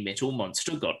heavy metal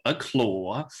monster got a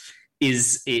claw?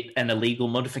 Is it an illegal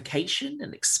modification,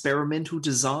 an experimental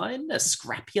design, a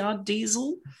scrapyard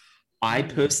Diesel? I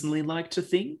personally like to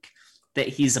think that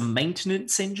he's a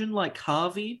maintenance engine like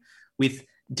Harvey with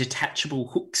detachable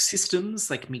hook systems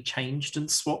that can be changed and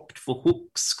swapped for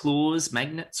hooks, claws,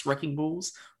 magnets, wrecking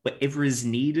balls, whatever is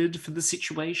needed for the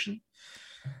situation.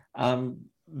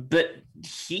 But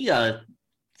here,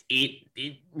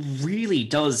 it really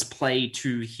does play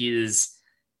to his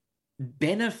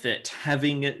benefit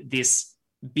having this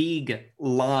big,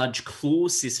 large claw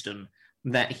system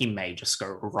that he may just go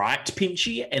right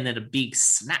Pinchy and then a big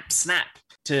snap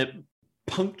to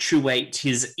punctuate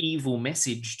his evil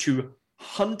message to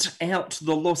hunt out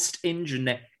the lost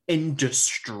engine and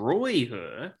destroy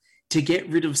her to get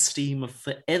rid of Steam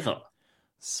forever.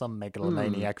 Some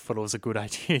megalomaniac thought it was a good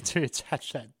idea to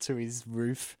attach that to his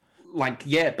roof. Like,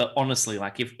 yeah, but honestly,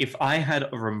 like, if I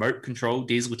had a remote control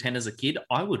Diesel 10 as a kid,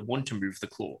 I would want to move the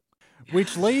claw.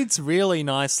 Which leads really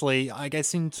nicely, I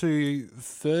guess, into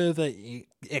further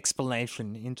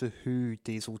explanation into who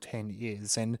Diesel 10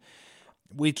 is. And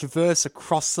we traverse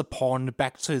across the pond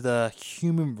back to the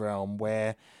human realm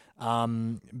where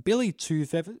Billy Two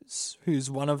Feathers, who's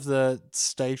one of the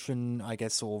station, I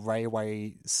guess, or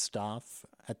railway staff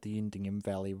at the Indian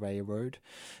Valley Railroad,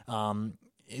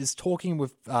 is talking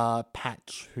with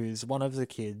Patch, who's one of the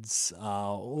kids,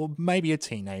 or maybe a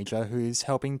teenager, who's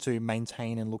helping to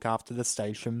maintain and look after the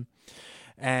station.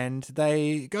 And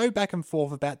they go back and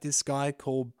forth about this guy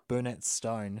called Burnett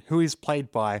Stone, who is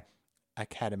played by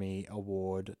Academy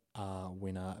Award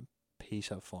winner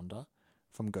Peter Fonda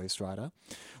from Ghost Rider,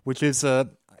 which is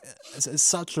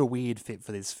such a weird fit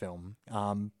for this film.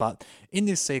 But in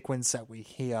this sequence that we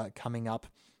hear coming up,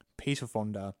 Peter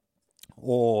Fonda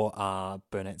or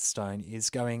Burnett Stone is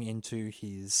going into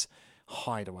his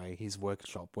hideaway, his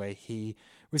workshop, where he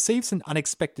receives an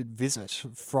unexpected visit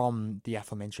from the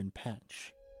aforementioned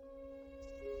Patch.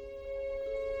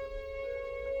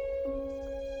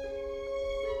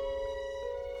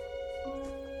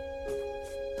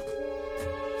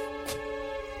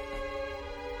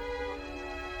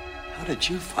 How did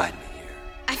you find me here?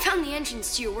 I found the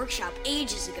entrance to your workshop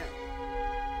ages ago.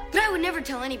 But I would never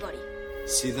tell anybody.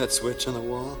 See that switch on the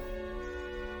wall?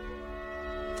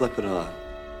 Flip it on.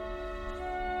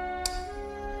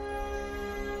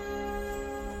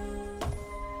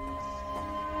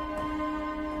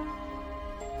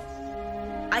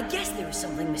 I guess there was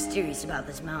something mysterious about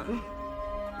this mountain.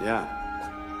 Yeah.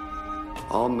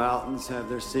 All mountains have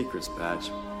their secrets,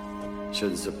 Patch.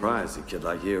 Shouldn't surprise a kid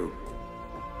like you.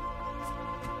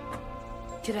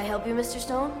 Could I help you, Mr.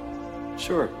 Stone?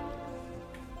 Sure.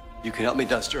 You can help me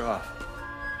dust her off.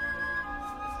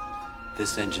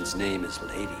 This engine's name is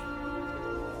Lady.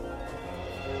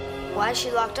 Why is she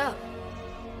locked up?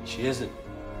 She isn't.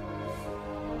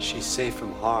 She's safe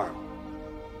from harm.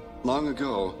 Long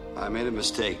ago, I made a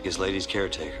mistake as Lady's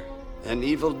caretaker. An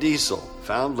evil Diesel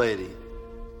found Lady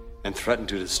and threatened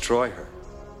to destroy her.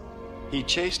 He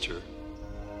chased her,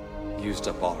 used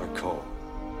up all her coal.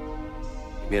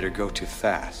 He made her go too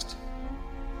fast,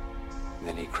 and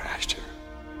then he crashed her.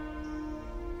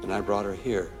 And I brought her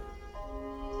here.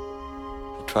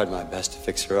 I tried my best to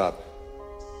fix her up,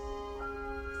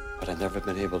 but I've never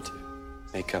been able to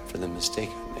make up for the mistake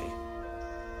I made.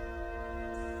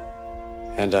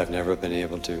 And I've never been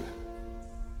able to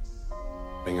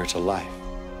bring her to life,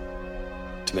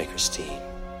 to make her steam.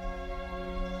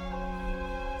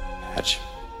 Patch,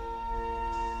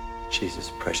 she's as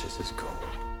precious as gold.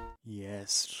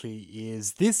 Yes, she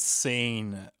is. This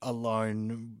scene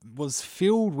alone was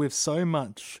filled with so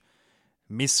much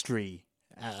mystery.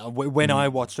 When I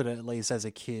watched it, at least as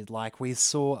a kid, like we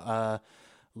saw a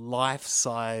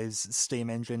life-size steam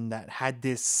engine that had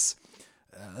this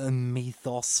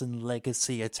mythos and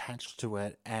legacy attached to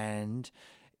it, and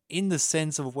in the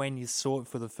sense of when you saw it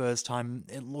for the first time,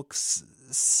 it looks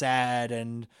sad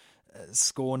and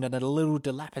scorned and a little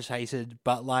dilapidated,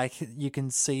 but like you can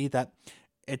see that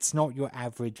it's not your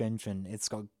average engine. It's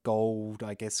got gold,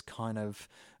 I guess, kind of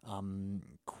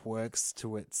quirks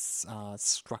to its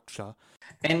structure.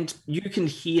 And you can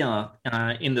hear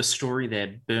in the story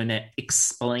there, Burnett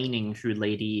explaining who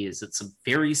Lady is. It's a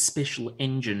very special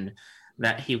engine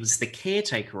that he was the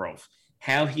caretaker of.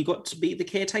 How he got to be the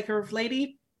caretaker of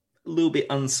Lady, a little bit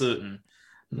uncertain.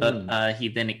 But he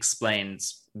then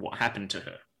explains what happened to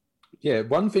her. Yeah,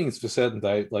 one thing's for certain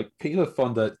though, like Peter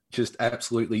Fonda just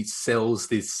absolutely sells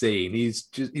this scene.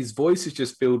 His voice is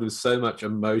just filled with so much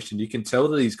emotion. You can tell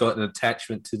that he's got an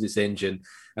attachment to this engine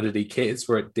and that he cares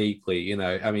for it deeply. You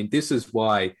know, I mean, this is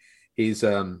why he's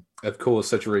of course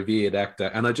such a revered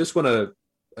actor. And I just want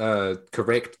to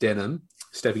correct Denham,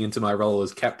 stepping into my role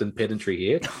as Captain Pedantry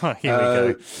here. Here we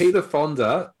go. Peter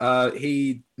Fonda,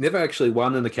 he never actually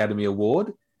won an Academy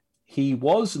Award. He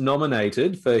was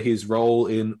nominated for his role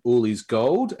in Uli's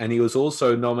Gold, and he was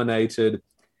also nominated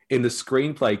in the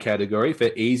screenplay category for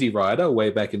Easy Rider way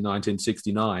back in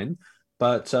 1969.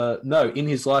 But no, in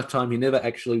his lifetime, he never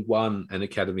actually won an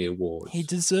Academy Award. He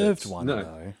deserved one,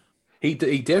 though. He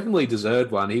definitely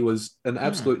deserved one. He was an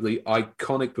absolutely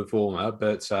iconic performer,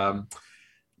 but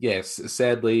yes,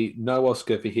 sadly, no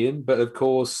Oscar for him. But of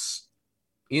course,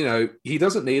 you know, he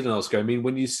doesn't need an Oscar. I mean,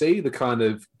 when you see the kind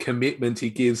of commitment he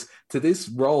gives to this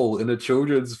role in a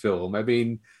children's film, I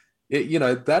mean, you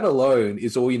know, that alone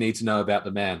is all you need to know about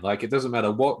the man. Like, it doesn't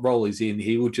matter what role he's in,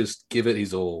 he will just give it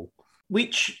his all.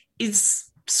 Which is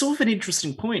sort of an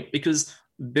interesting point, because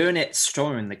Burnett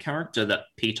Stone, the character that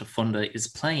Peter Fonda is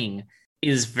playing,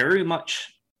 is very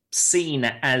much seen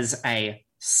as a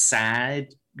sad,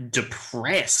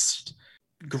 depressed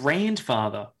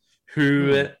grandfather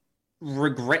who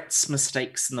regrets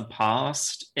mistakes in the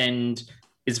past and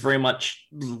is very much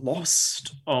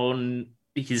lost on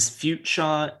his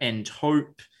future and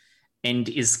hope and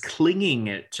is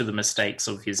clinging to the mistakes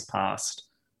of his past.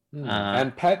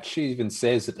 And Patch even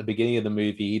says at the beginning of the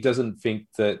movie he doesn't think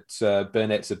that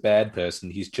Burnett's a bad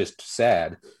person, he's just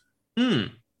sad.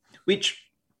 Which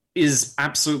is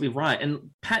absolutely right. And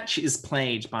Patch is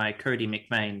played by Cody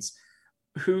McMains,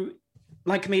 who,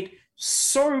 like, made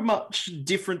so much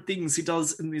different things he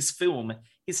does in this film.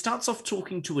 He starts off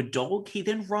talking to a dog. He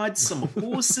then rides some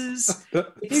horses.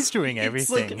 He's doing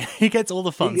everything. He gets all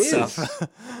the fun stuff.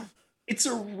 It's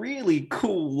a really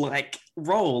cool, like,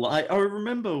 role. I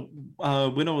remember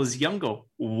when I was younger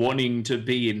wanting to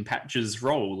be in Patch's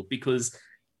role because it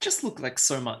just looked like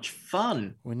so much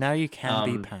fun. Well, now you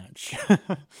can be Patch.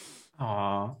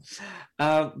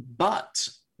 But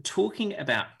talking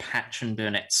about Patch and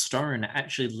Burnett Stone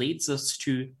actually leads us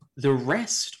to the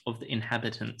rest of the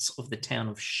inhabitants of the town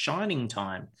of Shining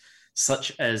Time,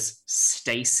 such as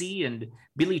Stacy and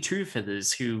Billy Two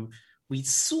Feathers, who we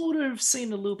sort of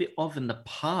seen a little bit of in the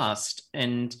past,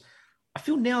 and I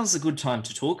feel now's a good time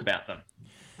to talk about them.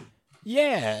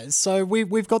 Yeah, so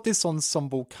we've got this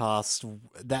ensemble cast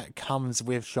that comes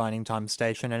with Shining Time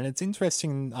Station, and it's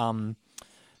interesting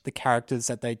the characters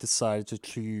that they decided to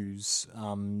choose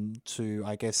to,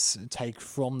 I guess, take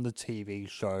from the TV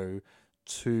show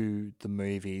to the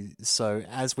movie. So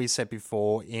as we said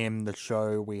before, in the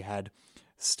show we had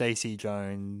Stacey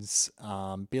Jones,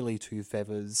 Billy Two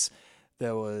Feathers,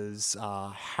 there was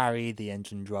Harry the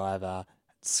engine driver,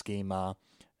 Schemer,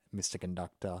 Mr.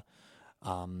 Conductor.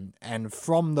 And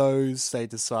from those, they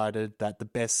decided that the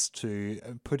best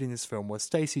to put in this film was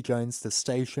Stacey Jones, the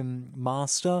station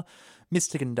master,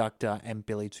 Mr. Conductor, and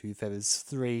Billy Two Feathers.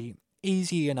 Three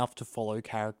easy enough to follow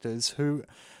characters who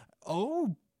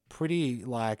are pretty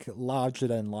like larger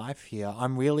than life here.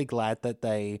 I'm really glad that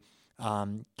they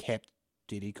kept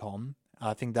Diddy Kong.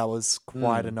 I think that was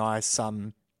quite a nice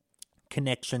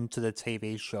connection to the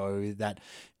TV show that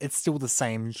it's still the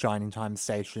same Shining Time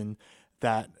station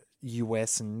that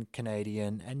US and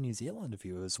Canadian and New Zealand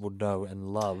viewers would know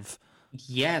and love.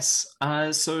 Yes.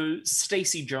 So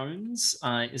Stacey Jones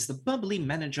is the bubbly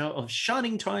manager of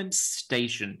Shining Time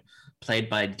Station, played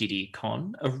by Diddy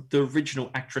Conn, the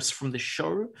original actress from the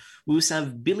show. We also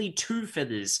have Billy Two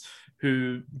Feathers,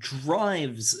 who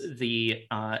drives the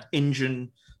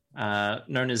engine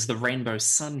known as the Rainbow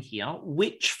Sun here,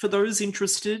 which, for those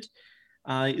interested,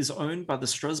 is owned by the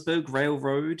Strasburg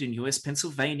Railroad in US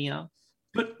Pennsylvania.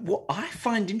 But what I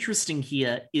find interesting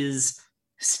here is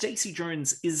Stacey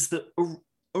Jones is the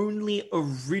only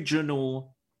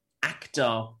original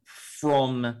actor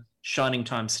from Shining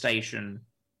Time Station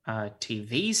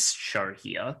TV show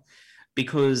here,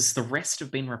 because the rest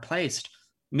have been replaced.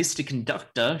 Mr.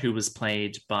 Conductor, who was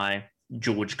played by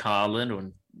George Carlin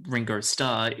or Ringo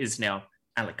Starr, is now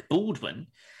Alec Baldwin.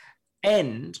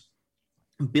 And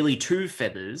Billy Two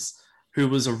Feathers, who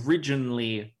was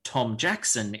originally Tom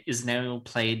Jackson, is now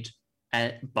played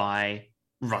by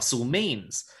Russell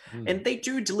Means. And they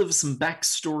do deliver some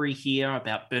backstory here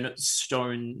about Bernard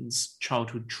Stone's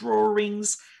childhood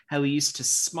drawings, how he used to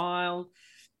smile,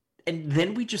 and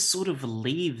then we just sort of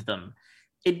leave them.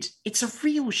 It's a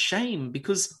real shame,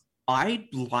 because I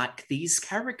like these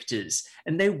characters,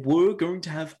 and they were going to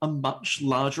have a much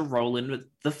larger role in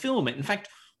the film. In fact,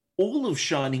 all of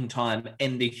Shining Time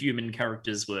and the human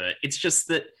characters were. It's just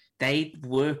that they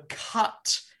were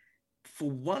cut for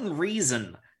one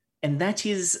reason, and that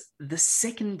is the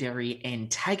secondary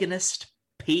antagonist,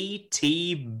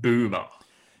 P.T. Boomer.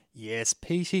 Yes,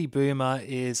 P.T. Boomer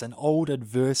is an old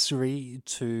adversary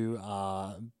to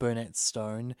Burnett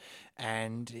Stone,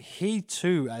 and he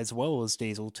too, as well as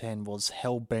Diesel 10, was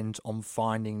hell-bent on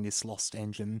finding this lost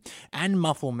engine and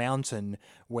Muffle Mountain,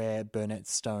 where Burnett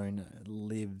Stone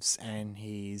lives, and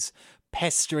he's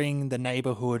pestering the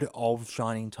neighborhood of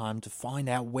Shining Time to find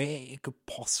out where it could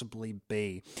possibly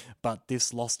be. But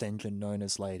this lost engine known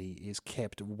as Lady is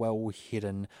kept well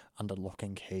hidden under lock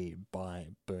and key by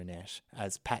Burnett,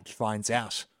 as Patch finds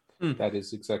out. That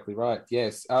is exactly right.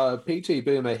 Yes. P.T.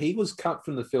 Boomer, he was cut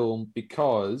from the film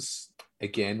because,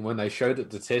 again, when they showed it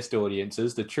to test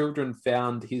audiences, the children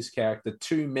found his character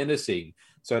too menacing.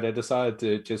 So they decided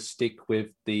to just stick with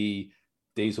the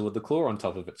Diesel with the claw on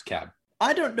top of its cab.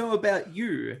 I don't know about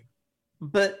you,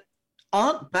 but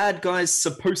aren't bad guys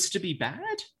supposed to be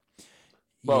bad?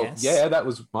 Well, Yes. yeah, that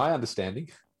was my understanding.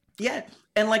 Yeah,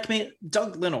 and like me,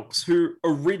 Doug Lennox, who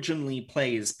originally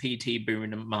plays P.T.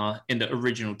 Boomer in the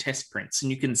original test prints,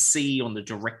 and you can see on the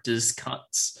director's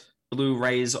cuts,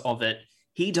 Blu-rays of it,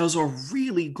 he does a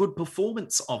really good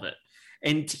performance of it,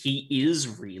 and he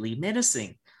is really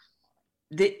menacing.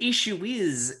 The issue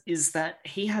is that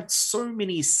he had so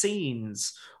many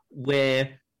scenes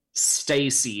where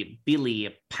Stacy,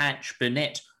 Billy, Patch,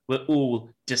 Burnett were all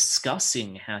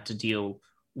discussing how to deal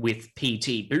with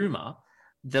P.T. Boomer,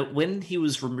 that when he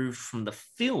was removed from the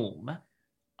film,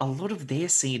 a lot of their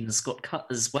scenes got cut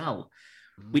as well,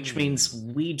 which means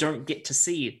we don't get to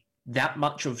see that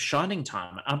much of Shining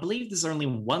Time. I believe there's only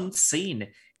one scene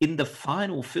in the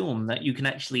final film that you can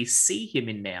actually see him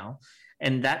in now,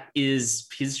 and that is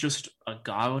he's just a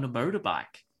guy on a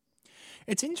motorbike.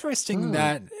 It's interesting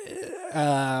that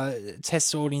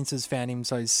test audiences found him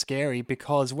so scary,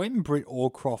 because when Britt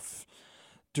Allcroft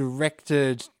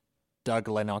directed Doug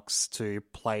Lennox to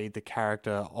play the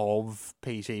character of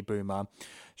P.T. Boomer,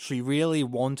 she really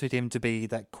wanted him to be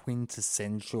that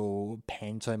quintessential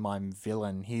pantomime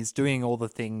villain. He's doing all the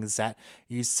things that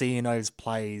you see in those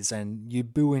plays, and you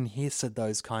boo and hiss at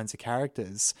those kinds of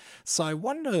characters. So I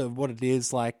wonder what it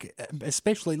is like,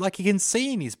 especially, like, you can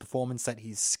see in his performance that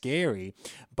he's scary,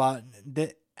 but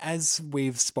as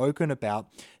we've spoken about,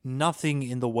 nothing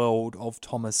in the world of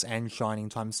Thomas and Shining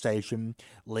Time Station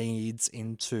leads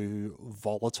into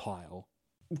volatile.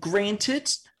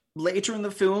 Granted, later in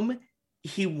the film,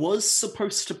 he was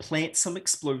supposed to plant some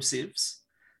explosives,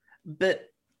 but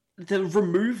the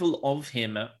removal of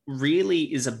him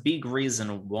really is a big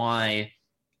reason why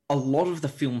a lot of the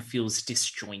film feels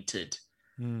disjointed.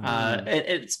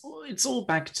 It's all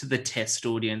back to the test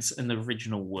audience and the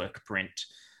original work print.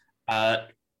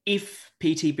 If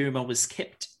P.T. Boomer was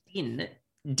kept in,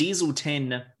 Diesel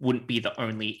 10 wouldn't be the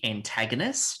only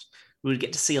antagonist. We would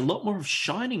get to see a lot more of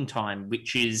Shining Time,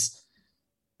 which is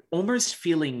almost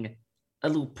feeling a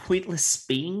little pointless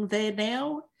being there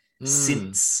now,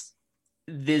 since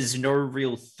there's no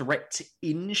real threat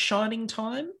in Shining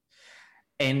Time.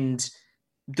 And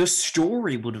the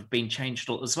story would have been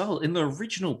changed as well. In the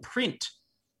original print,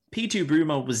 P.T.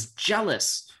 Boomer was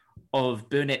jealous of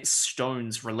Burnett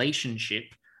Stone's relationship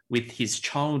with his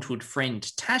childhood friend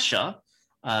Tasha,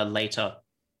 later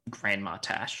Grandma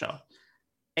Tasha,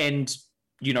 and,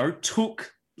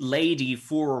 took Lady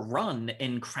for a run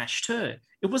and crashed her.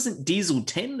 It wasn't Diesel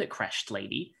 10 that crashed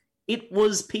Lady. It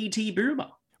was P.T. Boomer.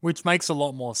 Which makes a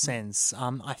lot more sense.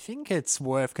 I think it's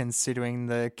worth considering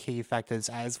the key factors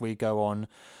as we go on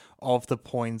of the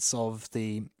points of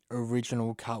the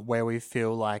original cut where we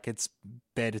feel like it's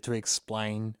better to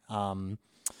explain.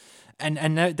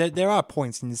 And there are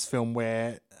points in this film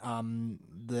where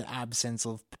the absence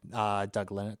of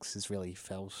Doug Lennox is really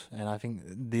felt, and I think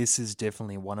this is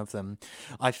definitely one of them.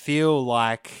 I feel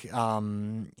like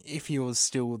if he was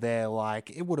still there,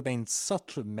 like it would have been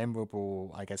such a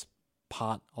memorable, I guess,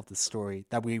 part of the story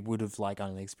that we would have like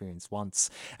only experienced once.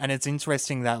 And it's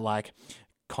interesting that like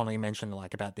Connie mentioned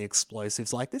like about the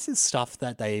explosives, like this is stuff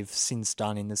that they've since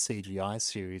done in the CGI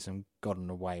series and gotten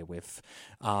away with.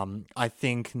 I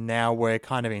think now we're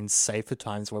kind of in safer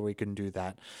times where we can do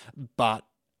that, but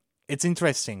it's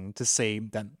interesting to see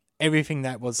that everything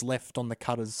that was left on the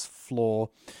cutter's floor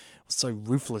was so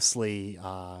ruthlessly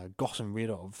gotten rid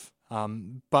of.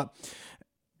 But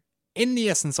in the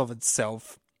essence of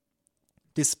itself,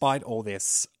 despite all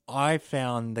this, I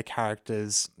found the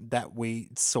characters that we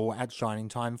saw at Shining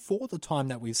Time, for the time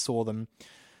that we saw them,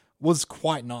 was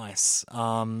quite nice.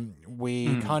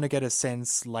 We kind of get a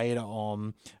sense later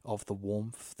on of the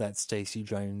warmth that Stacey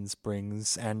Jones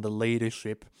brings and the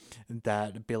leadership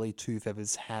that Billy Two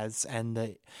Feathers has and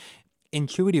the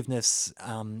intuitiveness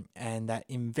and that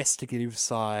investigative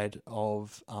side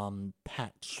of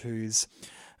Patch, who's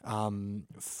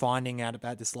finding out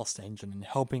about this lost engine and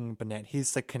helping Burnett.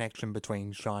 Here's the connection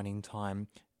between Shining Time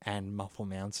and Muffle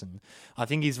Mountain. I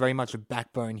think he's very much a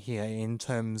backbone here in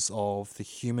terms of the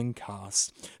human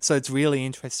cast. So it's really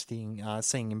interesting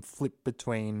seeing him flip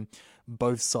between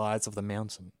both sides of the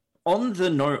mountain. On the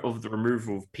note of the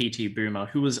removal of P.T. Boomer,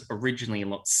 who was originally a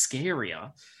lot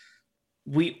scarier,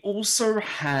 we also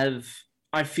have,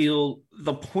 I feel,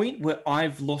 the point where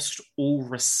I've lost all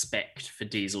respect for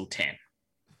Diesel 10.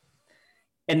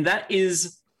 And that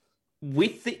is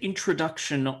with the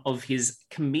introduction of his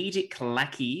comedic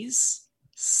lackeys,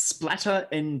 Splatter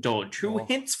and Dodge, who will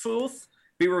henceforth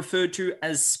be referred to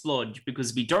as Splodge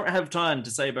because we don't have time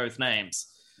to say both names.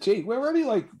 Gee, we're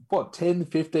only 10,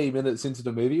 15 minutes into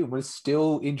the movie and we're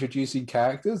still introducing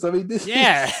characters? I mean, this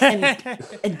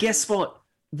And guess what?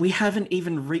 We haven't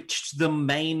even reached the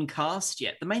main cast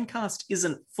yet. The main cast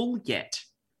isn't full yet.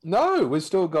 No, we've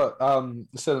still got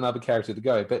still another character to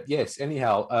go. But yes,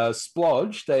 anyhow,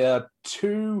 Splodge, they are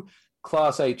two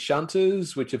Class 8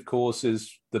 shunters, which of course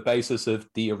is the basis of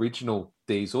the original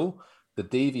Diesel, the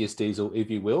devious Diesel,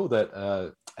 if you will,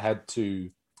 that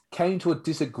came to a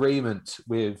disagreement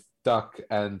with Duck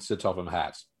and Sir Topham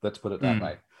Hatt. Let's put it that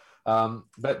way.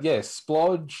 But yes,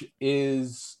 Splodge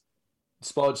is...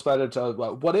 Splatter,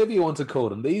 whatever you want to call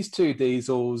them. These two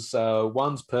Diesels,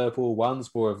 one's purple,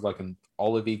 one's more of like an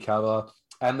olivey color,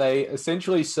 and they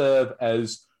essentially serve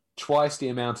as twice the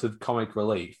amount of comic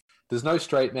relief. There's no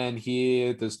straight man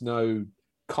here. There's no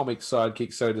comic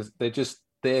sidekick, so they're just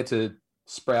there to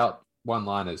sprout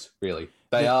one-liners, really.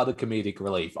 They are the comedic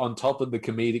relief, on top of the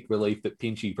comedic relief that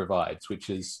Pinchy provides,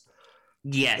 which is...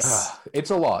 Yes.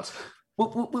 It's a lot.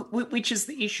 Which is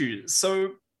the issue.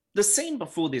 So... the scene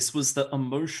before this was the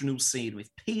emotional scene with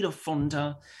Peter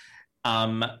Fonda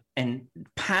and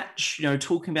Patch,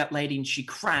 talking about Lady and she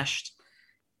crashed.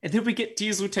 And then we get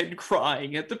Diesel 10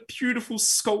 crying at the beautiful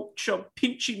sculpture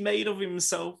Pinchy made of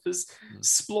himself as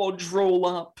Splodge roll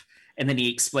up. And then he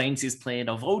explains his plan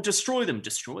of, destroy them,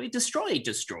 destroy.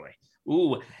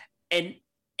 Ooh. And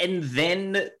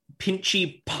then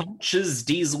Pinchy punches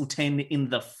Diesel 10 in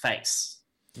the face.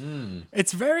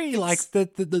 It's very like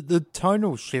the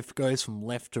tonal shift goes from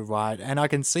left to right, and I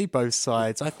can see both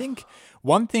sides. I think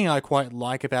one thing I quite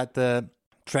like about the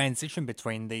transition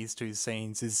between these two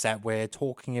scenes is that we're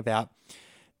talking about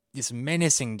this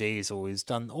menacing Diesel who's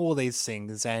done all these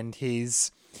things, and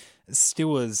he's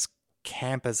still as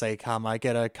camp as they come. I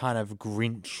get a kind of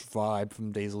Grinch vibe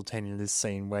from Diesel 10 in this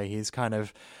scene where he's kind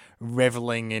of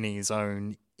reveling in his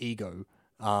own ego.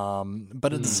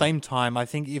 But at the same time, I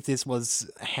think if this was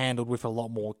handled with a lot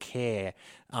more care,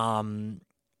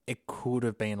 it could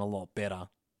have been a lot better.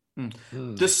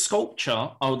 The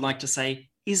sculpture, I would like to say,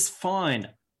 is fine.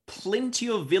 Plenty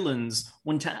of villains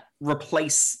want to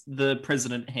replace the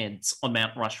president heads on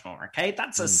Mount Rushmore, okay?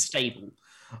 That's a staple.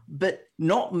 But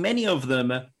not many of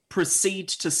them proceed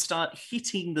to start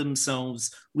hitting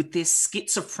themselves with their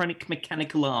schizophrenic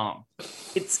mechanical arm.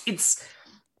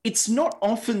 It's not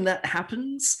often that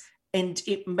happens, and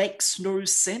it makes no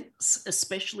sense,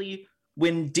 especially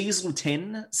when Diesel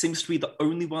 10 seems to be the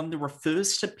only one that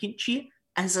refers to Pinchy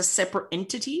as a separate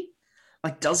entity.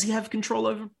 Like, does he have control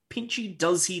over Pinchy?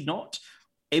 Does he not?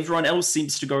 Everyone else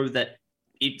seems to go that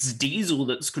it's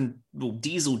Diesel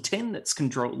Diesel 10 that's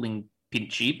controlling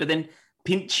Pinchy, but then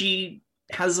Pinchy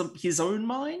has his own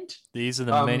mind? These are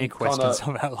the many questions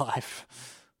of our life.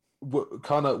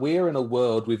 Connor, we're in a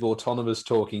world with autonomous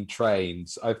talking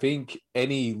trains. I think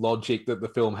any logic that the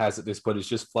film has at this point is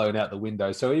just flown out the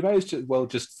window. So he may as well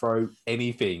just throw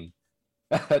anything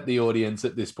at the audience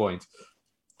at this point.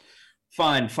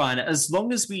 Fine. As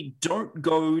long as we don't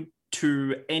go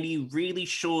to any really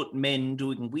short men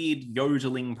doing weird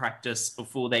yodeling practice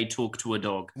before they talk to a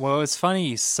dog. Well, it's funny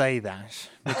you say that,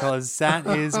 because that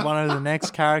is one of the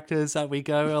next characters that we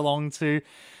go along to.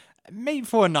 Maybe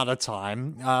for another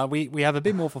time. We have a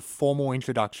bit more of a formal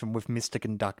introduction with Mr.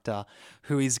 Conductor,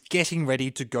 who is getting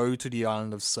ready to go to the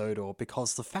island of Sodor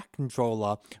because the Fat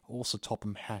Controller, also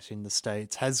Topham Hatt in the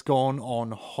States, has gone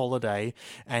on holiday,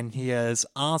 and he has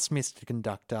asked Mr.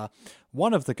 Conductor,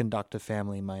 one of the Conductor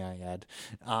family, may I add,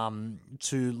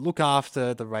 to look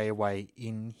after the railway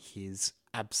in his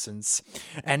absence.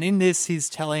 And in this, he's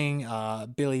telling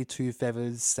Billy Two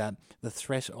Feathers that the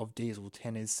threat of Diesel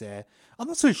 10 is there. I'm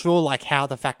not so sure like how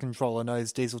the Fat Controller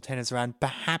knows Diesel 10 is around.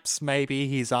 Perhaps maybe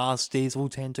he's asked Diesel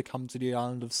 10 to come to the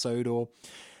island of Sodor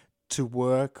to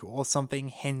work or something,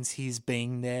 hence he's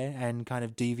being there and kind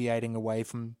of deviating away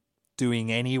from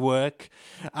doing any work.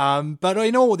 But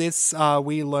in all this,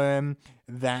 we learn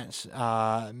that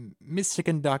Mr.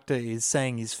 Conductor is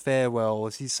saying his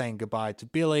farewells. He's saying goodbye to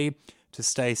Billy, to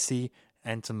Stacy,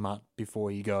 and to Mutt before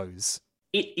he goes.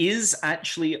 It is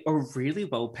actually a really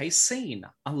well-paced scene.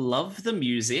 I love the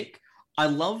music. I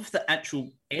love the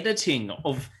actual editing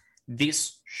of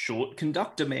this short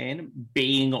conductor man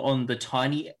being on the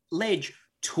tiny ledge,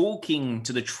 talking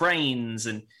to the trains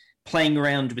and playing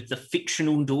around with the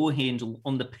fictional door handle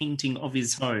on the painting of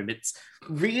his home. It's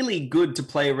really good to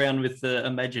play around with the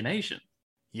imagination.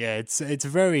 Yeah, it's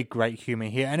very great humor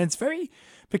here, and it's very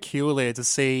peculiar to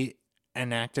see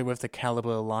an actor with the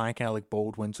caliber like Alec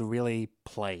Baldwin to really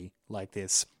play like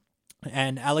this.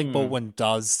 And Alec Baldwin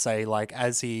does say, like,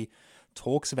 as he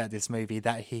talks about this movie,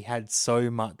 that he had so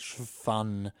much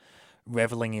fun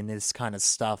reveling in this kind of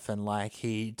stuff, and like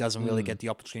he doesn't really get the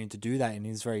opportunity to do that in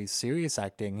his very serious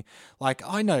acting. Like,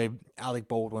 I know Alec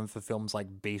Baldwin for films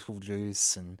like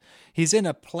Beetlejuice, and he's in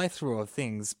a plethora of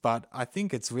things, but I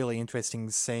think it's really interesting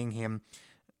seeing him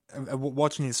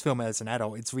watching his film as an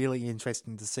adult. It's really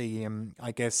interesting to see him,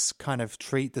 I guess, kind of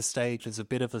treat the stage as a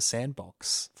bit of a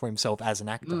sandbox for himself as an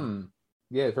actor.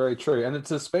 Yeah, very true. And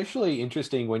it's especially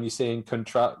interesting when you see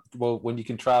when you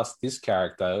contrast this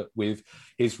character with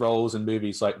his roles in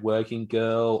movies like Working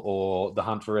Girl or The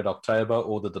Hunt for Red October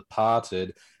or The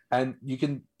Departed. And you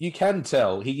can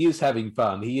tell he is having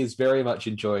fun. He is very much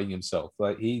enjoying himself.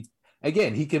 Like he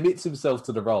commits himself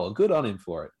to the role. Good on him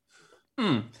for it.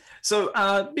 So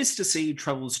Mr. C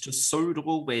travels to Sodor,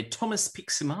 where Thomas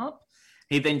picks him up.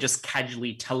 He then just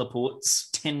casually teleports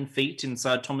 10 feet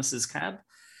inside Thomas's cab.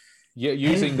 Yeah,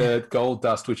 using the gold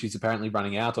dust, which he's apparently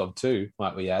running out of too,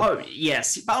 might we add? Oh,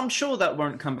 yes, but I'm sure that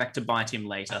won't come back to bite him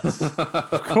later.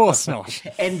 Of course not.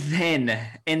 And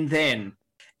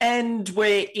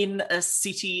we're in a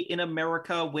city in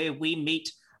America where we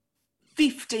meet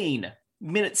 15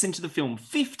 minutes into the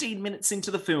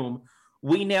film,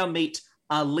 we now meet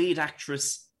our lead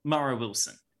actress, Mara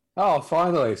Wilson. Oh,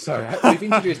 finally. So we've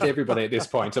introduced everybody at this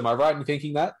point. Am I right in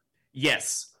thinking that?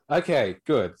 Yes. Okay,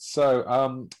 good.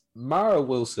 So Mara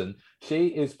Wilson, she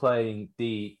is playing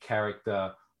the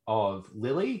character of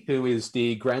Lily, who is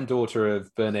the granddaughter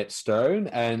of Burnett Stone,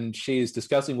 and she is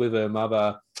discussing with her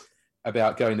mother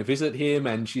about going to visit him,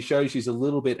 and she shows she's a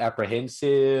little bit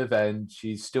apprehensive, and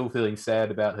she's still feeling sad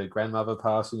about her grandmother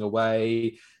passing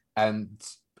away.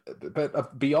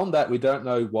 But beyond that, we don't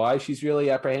know why she's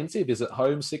really apprehensive. Is it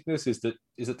homesickness? Is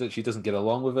it that she doesn't get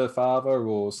along with her father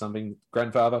or something,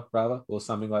 grandfather rather, or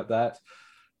something like that?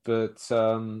 But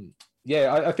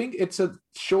I think it's a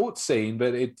short scene,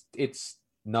 but it's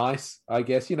nice, I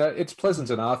guess. You know, it's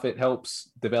pleasant enough. It helps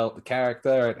develop the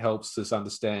character. It helps us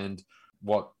understand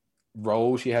what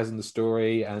role she has in the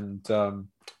story, and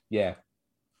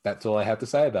that's all I have to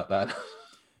say about that.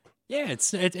 Yeah,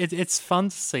 it's fun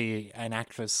to see an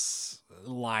actress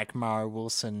like Mara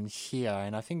Wilson here,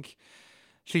 and I think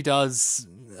she does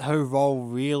her role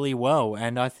really well.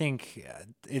 And I think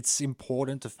it's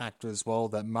important to factor as well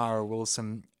that Mara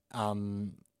Wilson,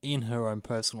 in her own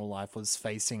personal life, was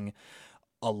facing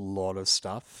a lot of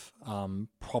stuff,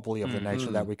 probably of the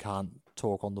nature that we can't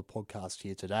talk on the podcast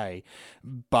here today.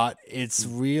 But it's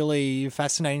really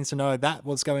fascinating to know that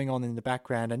was going on in the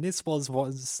background, and this was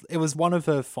one of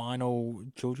her final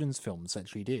children's films that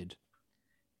she did.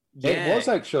 It was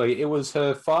actually. It was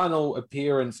her final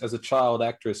appearance as a child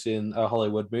actress in a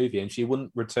Hollywood movie, and she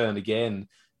wouldn't return again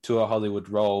to a Hollywood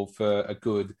role for a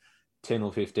good 10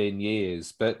 or 15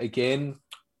 years. But again,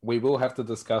 we will have to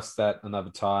discuss that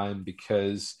another time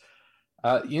because,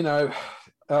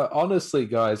 honestly,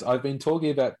 guys, I've been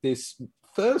talking about this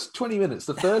first 20 minutes,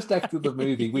 the first act of the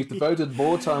movie. We've devoted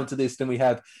more time to this than we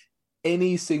have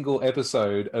any single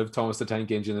episode of Thomas the Tank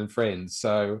Engine and Friends.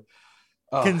 So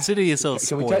consider yourself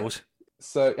spoiled.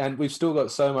 And we've still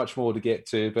got so much more to get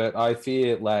to, but I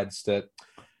fear, lads, that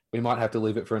we might have to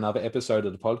leave it for another episode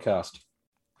of the podcast.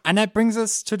 And that brings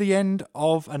us to the end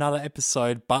of another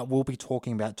episode, but we'll be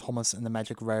talking about Thomas and the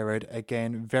Magic Railroad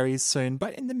again very soon.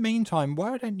 But in the meantime,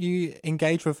 why don't you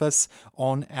engage with us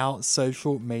on our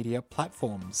social media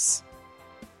platforms?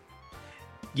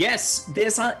 Yes,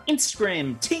 there's our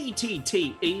Instagram,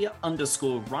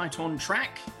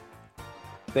 TTTE_right-on-track.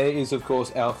 There is, of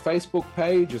course, our Facebook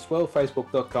page as well,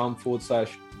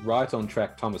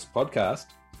 facebook.com/right-on-track Thomas Podcast.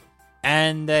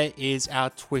 And there is our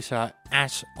Twitter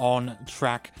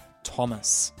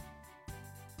 @OnTrackThomas.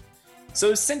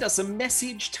 So send us a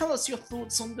message, tell us your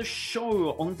thoughts on the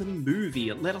show, on the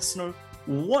movie, let us know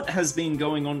what has been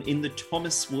going on in the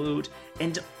Thomas world,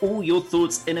 and all your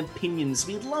thoughts and opinions.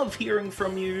 We love hearing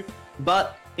from you,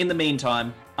 but in the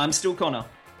meantime, I'm still Connor.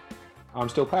 I'm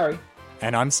still Parry.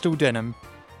 And I'm still Denim.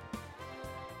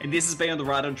 And this has been on the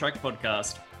Right on Track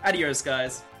podcast. Adios,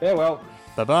 guys. Farewell.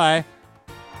 Bye-bye.